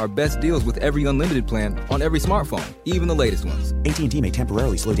customers, our best deals with every unlimited plan on every smartphone, even the latest ones. AT&T may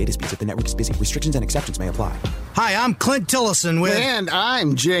temporarily slow data speeds if the network is busy. Restrictions and exceptions may apply. Hi, I'm Clint Tillison with... And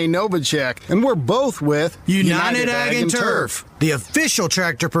I'm Jay Novacek, and we're both with United Ag and Turf, the official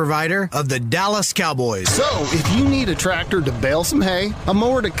tractor provider of the Dallas Cowboys. So, if you need a tractor to bale some hay, a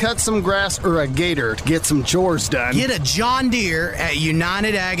mower to cut some grass, or a gator to get some chores done, get a John Deere at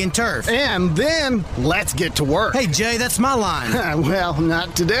United Ag and Turf. And then, let's get to work. Hey, Jay, that's my line. Well,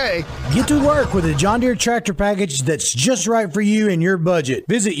 not today. Get to work with a John Deere tractor package that's just right for you and your budget.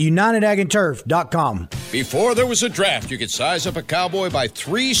 Visit UnitedAgAndTurf.com. Before there was a draft, you could size up a cowboy by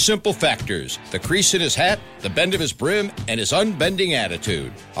 3 simple factors: the crease in his hat, the bend of his brim, and his unbending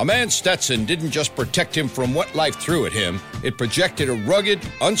attitude. A man Stetson didn't just protect him from what life threw at him, it projected a rugged,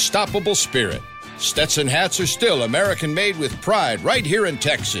 unstoppable spirit. Stetson hats are still American-made with pride right here in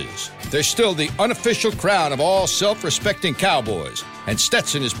Texas. They're still the unofficial crown of all self-respecting cowboys, and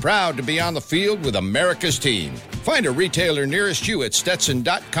Stetson is proud to be on the field with America's team. Find a retailer nearest you at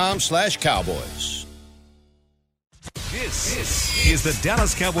Stetson.com/cowboys. This is the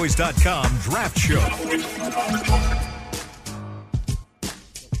DallasCowboys.com Draft Show.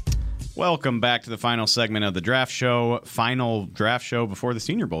 Welcome back to the final segment of the draft show. Final draft show before the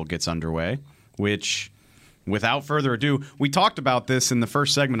Senior Bowl gets underway, which, without further ado, we talked about this in the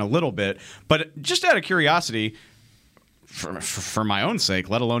first segment a little bit, but just out of curiosity, for my own sake,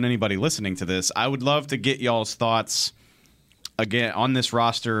 let alone anybody listening to this, I would love to get y'all's thoughts, again, on this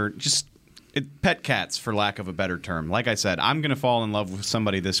roster, just pet cats, for lack of a better term. Like I said, I'm going to fall in love with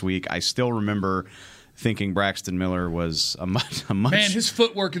somebody this week. I still remember thinking Braxton Miller was a much man. His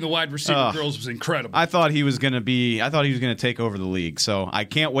footwork in the wide receiver drills was incredible. I thought he was going to take over the league. So I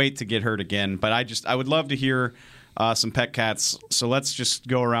can't wait to get hurt again. But I would love to hear some pet cats. So let's just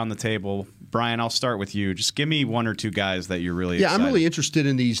go around the table. Brian, I'll start with you. Just give me 1 or 2 guys that you're really excited. I'm really interested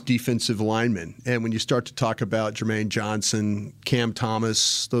in these defensive linemen. And when you start to talk about Jermaine Johnson, Cam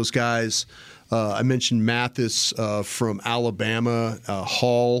Thomas, those guys. I mentioned Mathis from Alabama,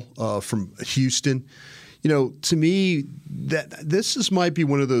 Hall from Houston. You know, to me, this might be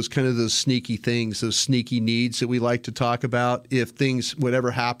one of those those sneaky things, those sneaky needs that we like to talk about. If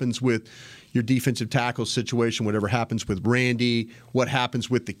whatever happens with your defensive tackle situation, whatever happens with Randy, what happens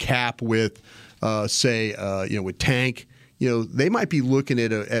with the cap with, with Tank. You know, they might be looking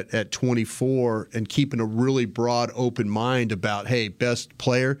at 24 and keeping a really broad, open mind about, hey, best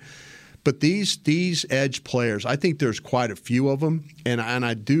player. But these edge players, I think there's quite a few of them, and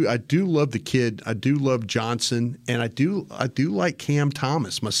I do love the kid. I do love Johnson, and I do like Cam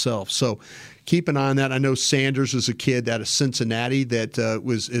Thomas myself. So keep an eye on that. I know Sanders is a kid out of Cincinnati that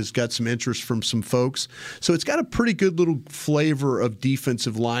has got some interest from some folks. So it's got a pretty good little flavor of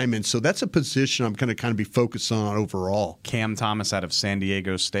defensive linemen. So that's a position I'm going to kind of be focused on overall. Cam Thomas out of San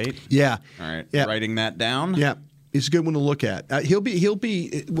Diego State. Yeah. All right. Yeah. Writing that down. Yeah. It's a good one to look at. He'll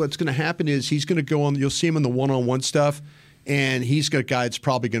be. What's going to happen is he's going to go on. You'll see him in the one-on-one stuff, and he's got a guy that's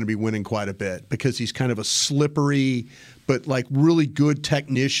probably going to be winning quite a bit because he's kind of a slippery, but like really good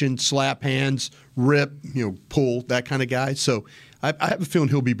technician, slap hands, rip, pull, that kind of guy. So I have a feeling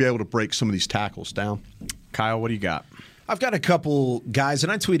he'll be able to break some of these tackles down. Kyle, what do you got? I've got a couple guys,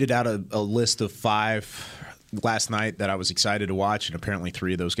 and I tweeted out a list of 5 last night that I was excited to watch, and apparently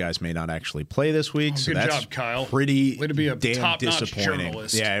 3 of those guys may not actually play this week. So good that's job, Kyle. Pretty way to be a damn top-notch disappointing.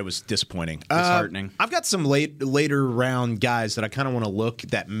 journalist. Yeah, it was disappointing. Disheartening. I've got some later round guys that I kind of want to look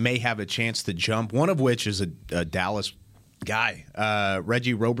that may have a chance to jump. One of which is a Dallas guy,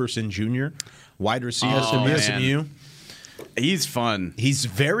 Reggie Roberson Jr., wide receiver from SMU. He's fun. He's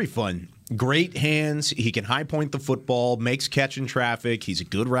very fun. Great hands. He can high point the football, makes catch in traffic. He's a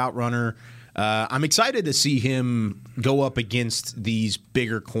good route runner. I'm excited to see him go up against these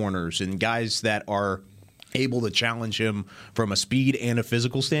bigger corners and guys that are able to challenge him from a speed and a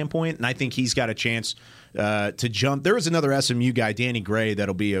physical standpoint. And I think he's got a chance to jump. There is another SMU guy, Danny Gray,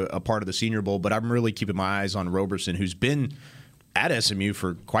 that'll be a part of the Senior Bowl, but I'm really keeping my eyes on Roberson, who's been at SMU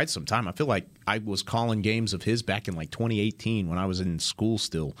for quite some time. I feel like I was calling games of his back in like 2018 when I was in school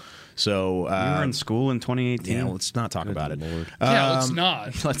still. So you were in school in 2018? Yeah, let's not talk about it. Lord. Let's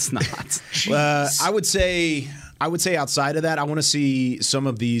not. Let's not. I would say outside of that, I want to see some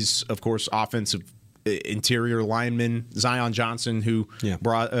of these, of course, offensive interior linemen. Zion Johnson, who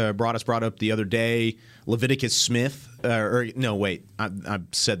brought up the other day. Leviticus Smith. I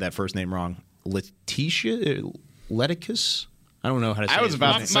said that first name wrong. Leticus? I don't know how to say it. I was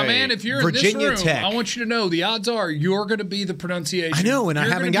about to say, my man, if you're Virginia in this room, Tech. I want you to know the odds are you're going to be the pronunciation. I know, and I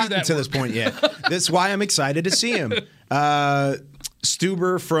haven't gotten to this point yet. That's why I'm excited to see him.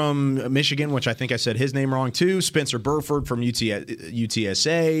 Stuber from Michigan, which I think I said his name wrong too. Spencer Burford from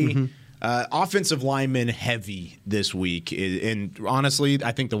UTSA. Offensive lineman heavy this week. And honestly,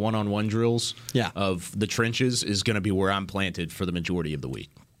 I think the one-on-one drills of the trenches is going to be where I'm planted for the majority of the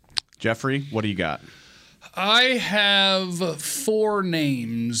week. Jeffrey, what do you got? I have 4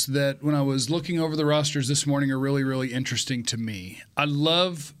 names that when I was looking over the rosters this morning are really, really interesting to me. I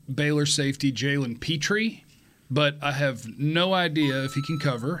love Baylor safety Jalen Petrie, but I have no idea if he can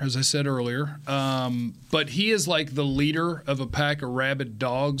cover, as I said earlier. But he is like the leader of a pack of rabid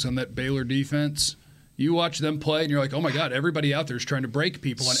dogs on that Baylor defense. You watch them play, and you're like, oh, my God, everybody out there is trying to break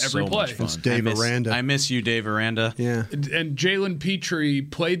people on every play. It's Dave Aranda. I miss you, Dave Aranda. Yeah. And Jalen Petrie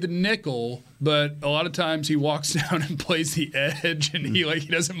played the nickel, but a lot of times he walks down and plays the edge, and he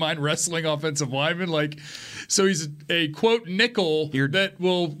doesn't mind wrestling offensive linemen. So he's a, quote, nickel that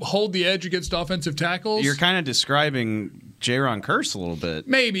will hold the edge against offensive tackles. You're kind of describing Jaron Kearse a little bit.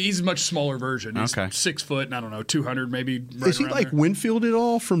 Maybe. He's a much smaller version. He's 6 foot, and I don't know, 200 maybe. Right Is he like there. Winfield at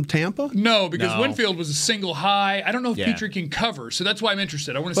all from Tampa? No, because Winfield was a single high. I don't know if Petrie can cover, so that's why I'm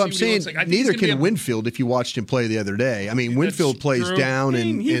interested. I want to see what he looks like. I think neither can be Winfield if you watched him play the other day. I mean, Winfield plays true. down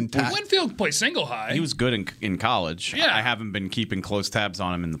and Winfield plays single high. He was good in college. Yeah. I haven't been keeping close tabs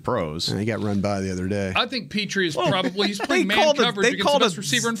on him in the pros. He got run by the other day. I think Petrie is probably he's playing man coverage against the best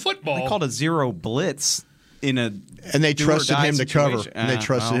receiver in football. They called a zero blitz in a and they trusted him to cover. situation. And they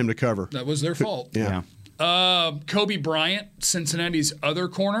trusted him to cover. That was their fault. Yeah. Kobe Bryant, Cincinnati's other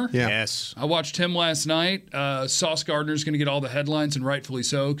corner. Yeah. Yes. I watched him last night. Sauce Gardner's going to get all the headlines, and rightfully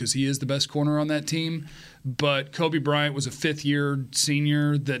so, because he is the best corner on that team. But Kobe Bryant was a fifth-year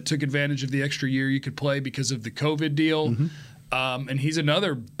senior that took advantage of the extra year you could play because of the COVID deal. And he's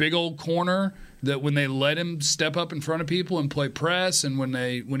another big old corner that when they let him step up in front of people and play press, and when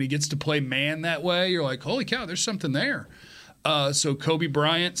he gets to play man that way, you're like, holy cow, there's something there. So Kobe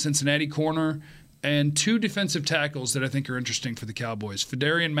Bryant, Cincinnati corner, and 2 defensive tackles that I think are interesting for the Cowboys.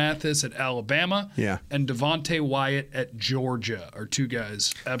 Phidarian Mathis at Alabama and Devontae Wyatt at Georgia are 2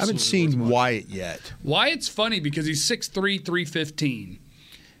 guys. Absolutely, I haven't seen Wyatt yet. Wyatt's funny because he's 6'3", 315.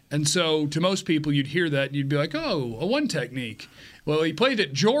 And so to most people, you'd hear that and you'd be like, oh, a one technique. Well, he played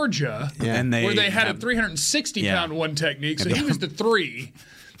at Georgia where they had a 360-pound one technique, so he was the 3.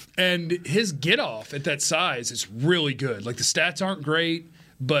 And his get-off at that size is really good. Like, the stats aren't great,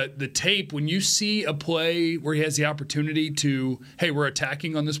 but the tape, when you see a play where he has the opportunity to, hey, we're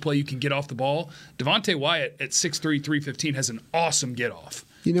attacking on this play, you can get off the ball, Devontae Wyatt at 6'3", 315 has an awesome get-off.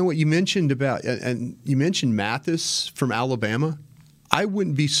 You know what you mentioned about, and you mentioned Mathis from Alabama. I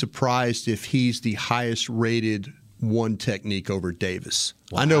wouldn't be surprised if he's the highest rated one technique over Davis.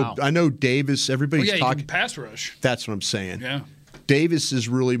 Wow. I know Davis, everybody's He talking can pass rush. That's what I'm saying. Yeah. Davis is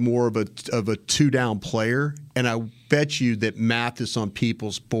really more of a 2-down player, and I bet you that Mathis on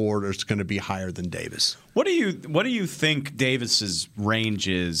people's board is going to be higher than Davis. What do you think Davis's range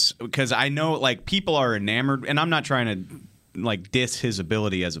is? Because I know people are enamored, and I'm not trying to diss his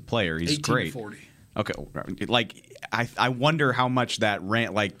ability as a player. He's 18 great. to 40. Okay, I wonder how much that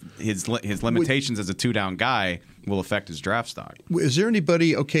his limitations as a 2-down guy will affect his draft stock. Is there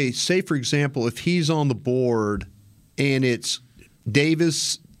anybody? Okay, say for example, if he's on the board and it's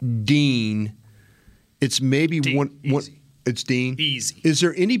Davis, Dean, it's maybe one. It's Dean. Easy. Is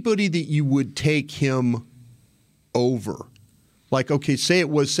there anybody that you would take him over?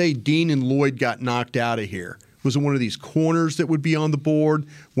 Say Dean and Lloyd got knocked out of here. Was it one of these corners that would be on the board?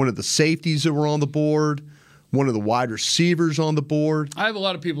 One of the safeties that were on the board? One of the wide receivers on the board? I have a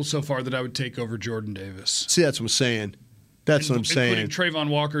lot of people so far that I would take over Jordan Davis. See, that's what I'm saying. Including Trayvon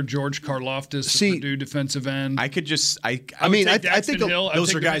Walker, George Karlaftis, the Purdue defensive end. I could just – I think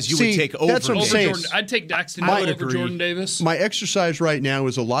those are guys you would take over. That's what I'm saying. I'd take Daxton Hill over Jordan Davis. My exercise right now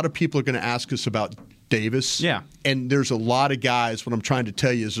is a lot of people are going to ask us about Davis. Yeah. And there's a lot of guys, what I'm trying to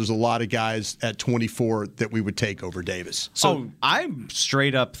tell you is there's a lot of guys at 24 that we would take over Davis. So I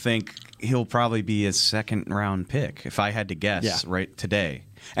straight up think he'll probably be a second-round pick if I had to guess right today.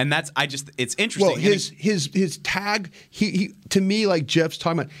 And it's interesting. Well, his tag, he to me, like Jeff's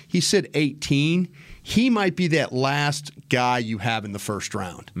talking about, he said 18. He might be that last guy you have in the first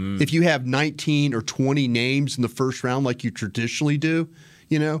round. If you have 19 or 20 names in the first round like you traditionally do,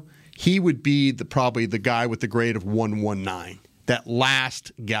 he would be probably the guy with the grade of 119. That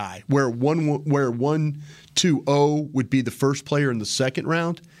last guy, where 120 would be the first player in the second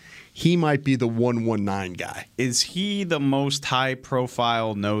round. He might be the 119 guy. Is he the most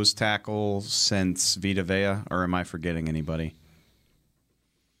high-profile nose tackle since Vita Vea, or am I forgetting anybody?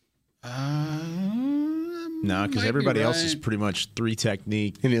 No, because everybody else is pretty much 3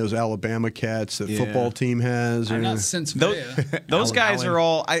 technique. Any of those Alabama cats that football team has. I'm not Those guys are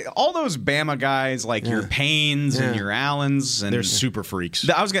all those Bama guys, like your Paynes and your Allens, and they're super freaks.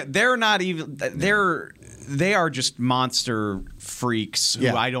 They're not even. They are just monster freaks who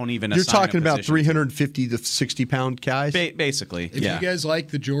I don't even. You're assign talking a about position 350 to 60 pound guys, basically. If you guys like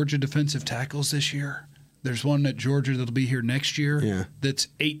the Georgia defensive tackles this year, there's one at Georgia that'll be here next year. Yeah. That's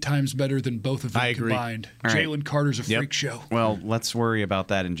 8 times better than both of them combined. All right. Jalen Carter's a freak show. Well, let's worry about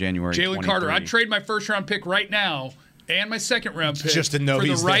that in January. Jalen Carter, I'd trade my first round pick right now and my second round pick just to know for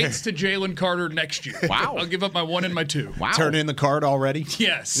the he's rights to Jalen Carter next year. Wow. I'll give up my 1 and my 2. Wow. Turn in the card already?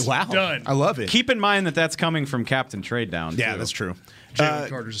 Yes. Wow. Done. I love it. Keep in mind that that's coming from Captain Trade Down. Yeah, too. that's true. Jalen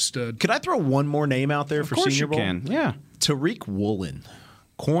Carter's a stud. Could I throw one more name out there for course Senior you Bowl? can. Yeah. Tariq Woolen,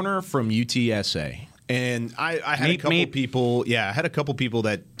 corner from UTSA. And I had a couple people, I had a couple people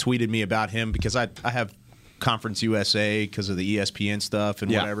that tweeted me about him because I have Conference USA because of the ESPN stuff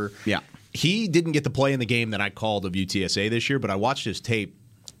and whatever. Yeah. He didn't get to play in the game that I called of UTSA this year, but I watched his tape.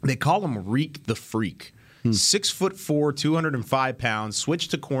 They call him Reek the Freak. 6'4", 205 pounds,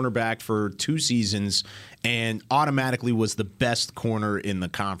 switched to cornerback for 2 seasons, and automatically was the best corner in the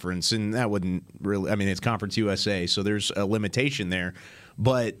conference. And that wouldn't really, it's Conference USA, so there's a limitation there.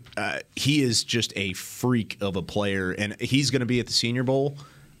 But he is just a freak of a player, and he's going to be at the Senior Bowl.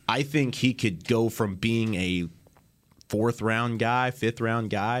 I think he could go from being a 4th round guy, 5th round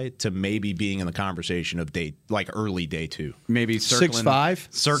guy to maybe being in the conversation of early day 2. Maybe circling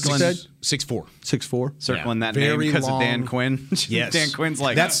 6'5", circling 6'4", 6'4", circling that Very name because of long. Dan Quinn. Yes, Dan Quinn's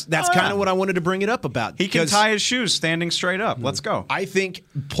like that's kind of what I wanted to bring it up about. He can tie his shoes standing straight up. Let's go. I think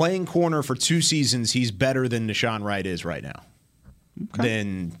playing corner for 2 seasons, he's better than Deshaun Wright is right now.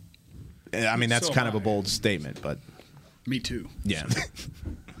 Then, that's So kind of a high. bold statement, but Me too. yeah.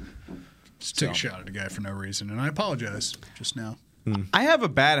 Just took a shot at a guy for no reason, and I apologize just now. I have a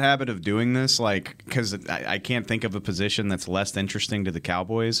bad habit of doing this, because I can't think of a position that's less interesting to the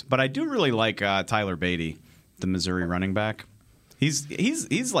Cowboys. But I do really like Tyler Beatty, the Missouri running back. He's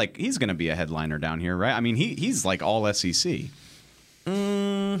going to be a headliner down here, right? He's like all SEC.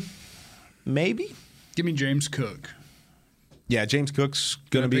 Maybe. Give me James Cook. Yeah, James Cook's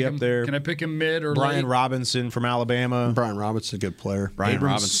going to Can I be pick up him- there. Can I pick him mid or Brian late? Robinson from Alabama. Brian Robinson's a good player. Brian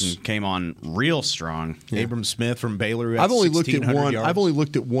Abrams- Robinson came on real strong. Abram Smith from Baylor. Who had I've only looked at 1,600 one. yards. I've only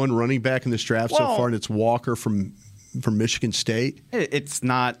looked at one running back in this draft so Well- far, and it's Walker from Michigan State. It's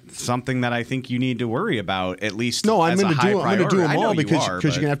not something that I think you need to worry about, at least No, I'm as a going to high do. I'm going to do priority. them I know all you because are, you're but-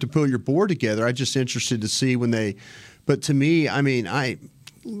 going to have to put your board together. I'm just interested to see when they. But to me, if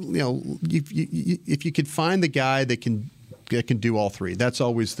you could find the guy that can do all 3, that's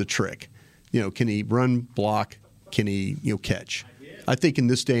always the trick. Can he run, block? Can he catch? I think in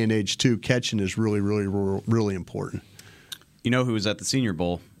this day and age too, catching is really, really, really important. You know who was at the Senior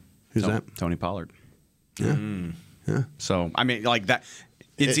Bowl? Who's that? Tony Pollard. Yeah. Yeah. So that.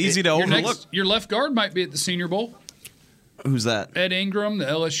 It's easy to overlook. Your left guard might be at the Senior Bowl. Who's that? Ed Ingram, the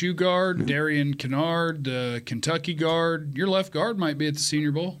LSU guard, Darian Kennard, the Kentucky guard. Your left guard might be at the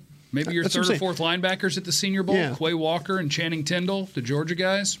Senior Bowl. Maybe your That's third what or I'm fourth linebackers at the Senior Bowl. Yeah. Quay Walker and Channing Tindall, the Georgia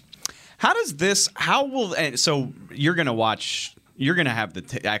guys. So you're going to watch, you're going to have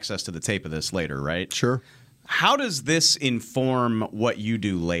the access to the tape of this later, right? Sure. How does this inform what you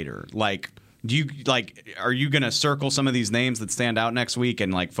do later? Are you going to circle some of these names that stand out next week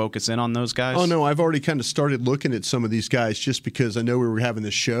and focus in on those guys? Oh, no, I've already kind of started looking at some of these guys just because I know we were having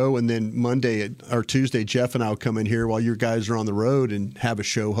this show, and then Monday or Tuesday, Jeff and I will come in here while your guys are on the road and have a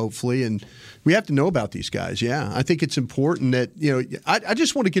show, hopefully, and we have to know about these guys, yeah. I think it's important that, I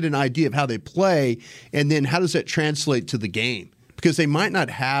just want to get an idea of how they play, and then how does that translate to the game? Because they might not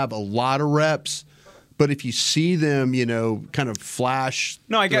have a lot of reps, but if you see them, kind of flash.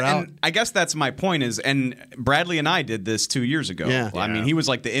 No, I throughout- guess that's my point and Bradley and I did this 2 years ago. Yeah. He was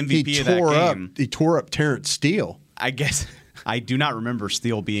like the MVP of that game. He tore up Terrence Steele. I guess I do not remember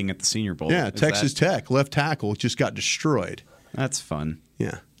Steele being at the Senior Bowl. Yeah, Is Texas that- Tech, left tackle, just got destroyed. That's fun.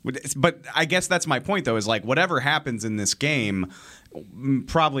 Yeah. But I guess that's my point, though, is whatever happens in this game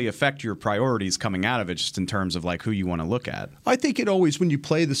probably affect your priorities coming out of it just in terms of who you want to look at. I think it always, when you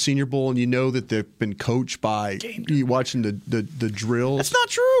play the Senior Bowl and you know that they've been coached by you watching the drills. That's not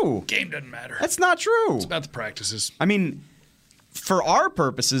true. Game doesn't matter. That's not true. It's about the practices. For our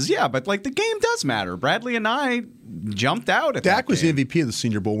purposes, yeah, but the game does matter. Bradley and I jumped out at Dak that was game. the MVP of the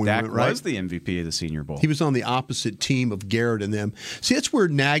Senior Bowl when Dak we went, right? was the MVP of the Senior Bowl. He was on the opposite team of Garrett and them. See, that's where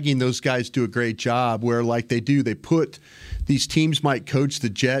nagging those guys do a great job. Where they put these teams might coach the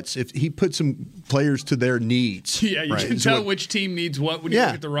Jets if he put some players to their needs. Yeah, you can tell which team needs what when you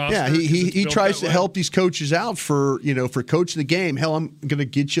look at the roster. Yeah, he tries to help these coaches out for coaching the game. Hell, I'm going to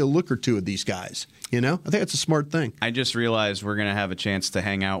get you a look or two of these guys. I think that's a smart thing. I just realized we're going to have a chance to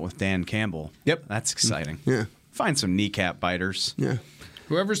hang out with Dan Campbell. Yep. That's exciting. Yeah. Find some kneecap biters. Yeah.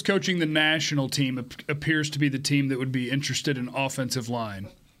 Whoever's coaching the national team appears to be the team that would be interested in offensive line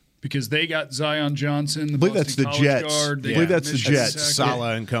because they got Zion Johnson, the believe Boston that's the College Jets. guard. I believe that's the Jets.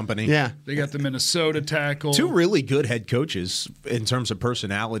 Salah and company. Yeah. They got the Minnesota tackle. Two really good head coaches in terms of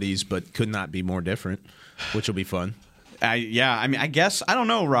personalities, but could not be more different, which will be fun. I guess I don't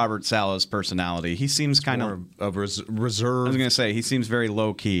know Robert Saleh's personality. He seems kind of reserved. I was going to say he seems very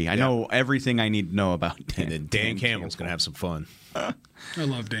low key. I know everything I need to know about Dan. And then Dan Campbell's going to have some fun. I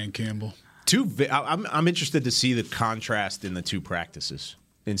love Dan Campbell. I'm interested to see the contrast in the two practices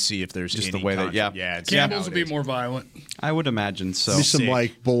and see if there's just any the way that Campbell's will be more violent. I would imagine so. Maybe some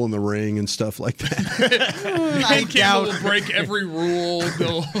like bull in the ring and stuff like that. Dan Campbell will break every rule.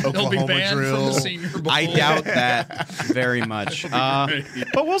 They'll be banned from the Senior Bowl. I doubt that very much,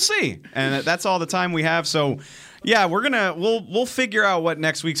 but we'll see. And that's all the time we have. So. Yeah, we'll figure out what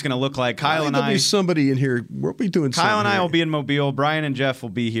next week's gonna look like. Kyle and I there'll be somebody in here. We'll be doing. Kyle and I will be in Mobile. Brian and Jeff will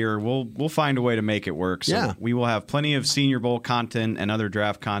be here. We'll find a way to make it work. So we will have plenty of Senior Bowl content and other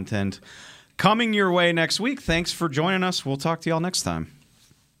draft content coming your way next week. Thanks for joining us. We'll talk to y'all next time.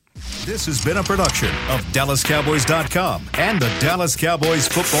 This has been a production of DallasCowboys.com and the Dallas Cowboys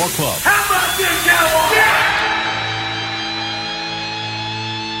Football Club. How about this, Cowboys?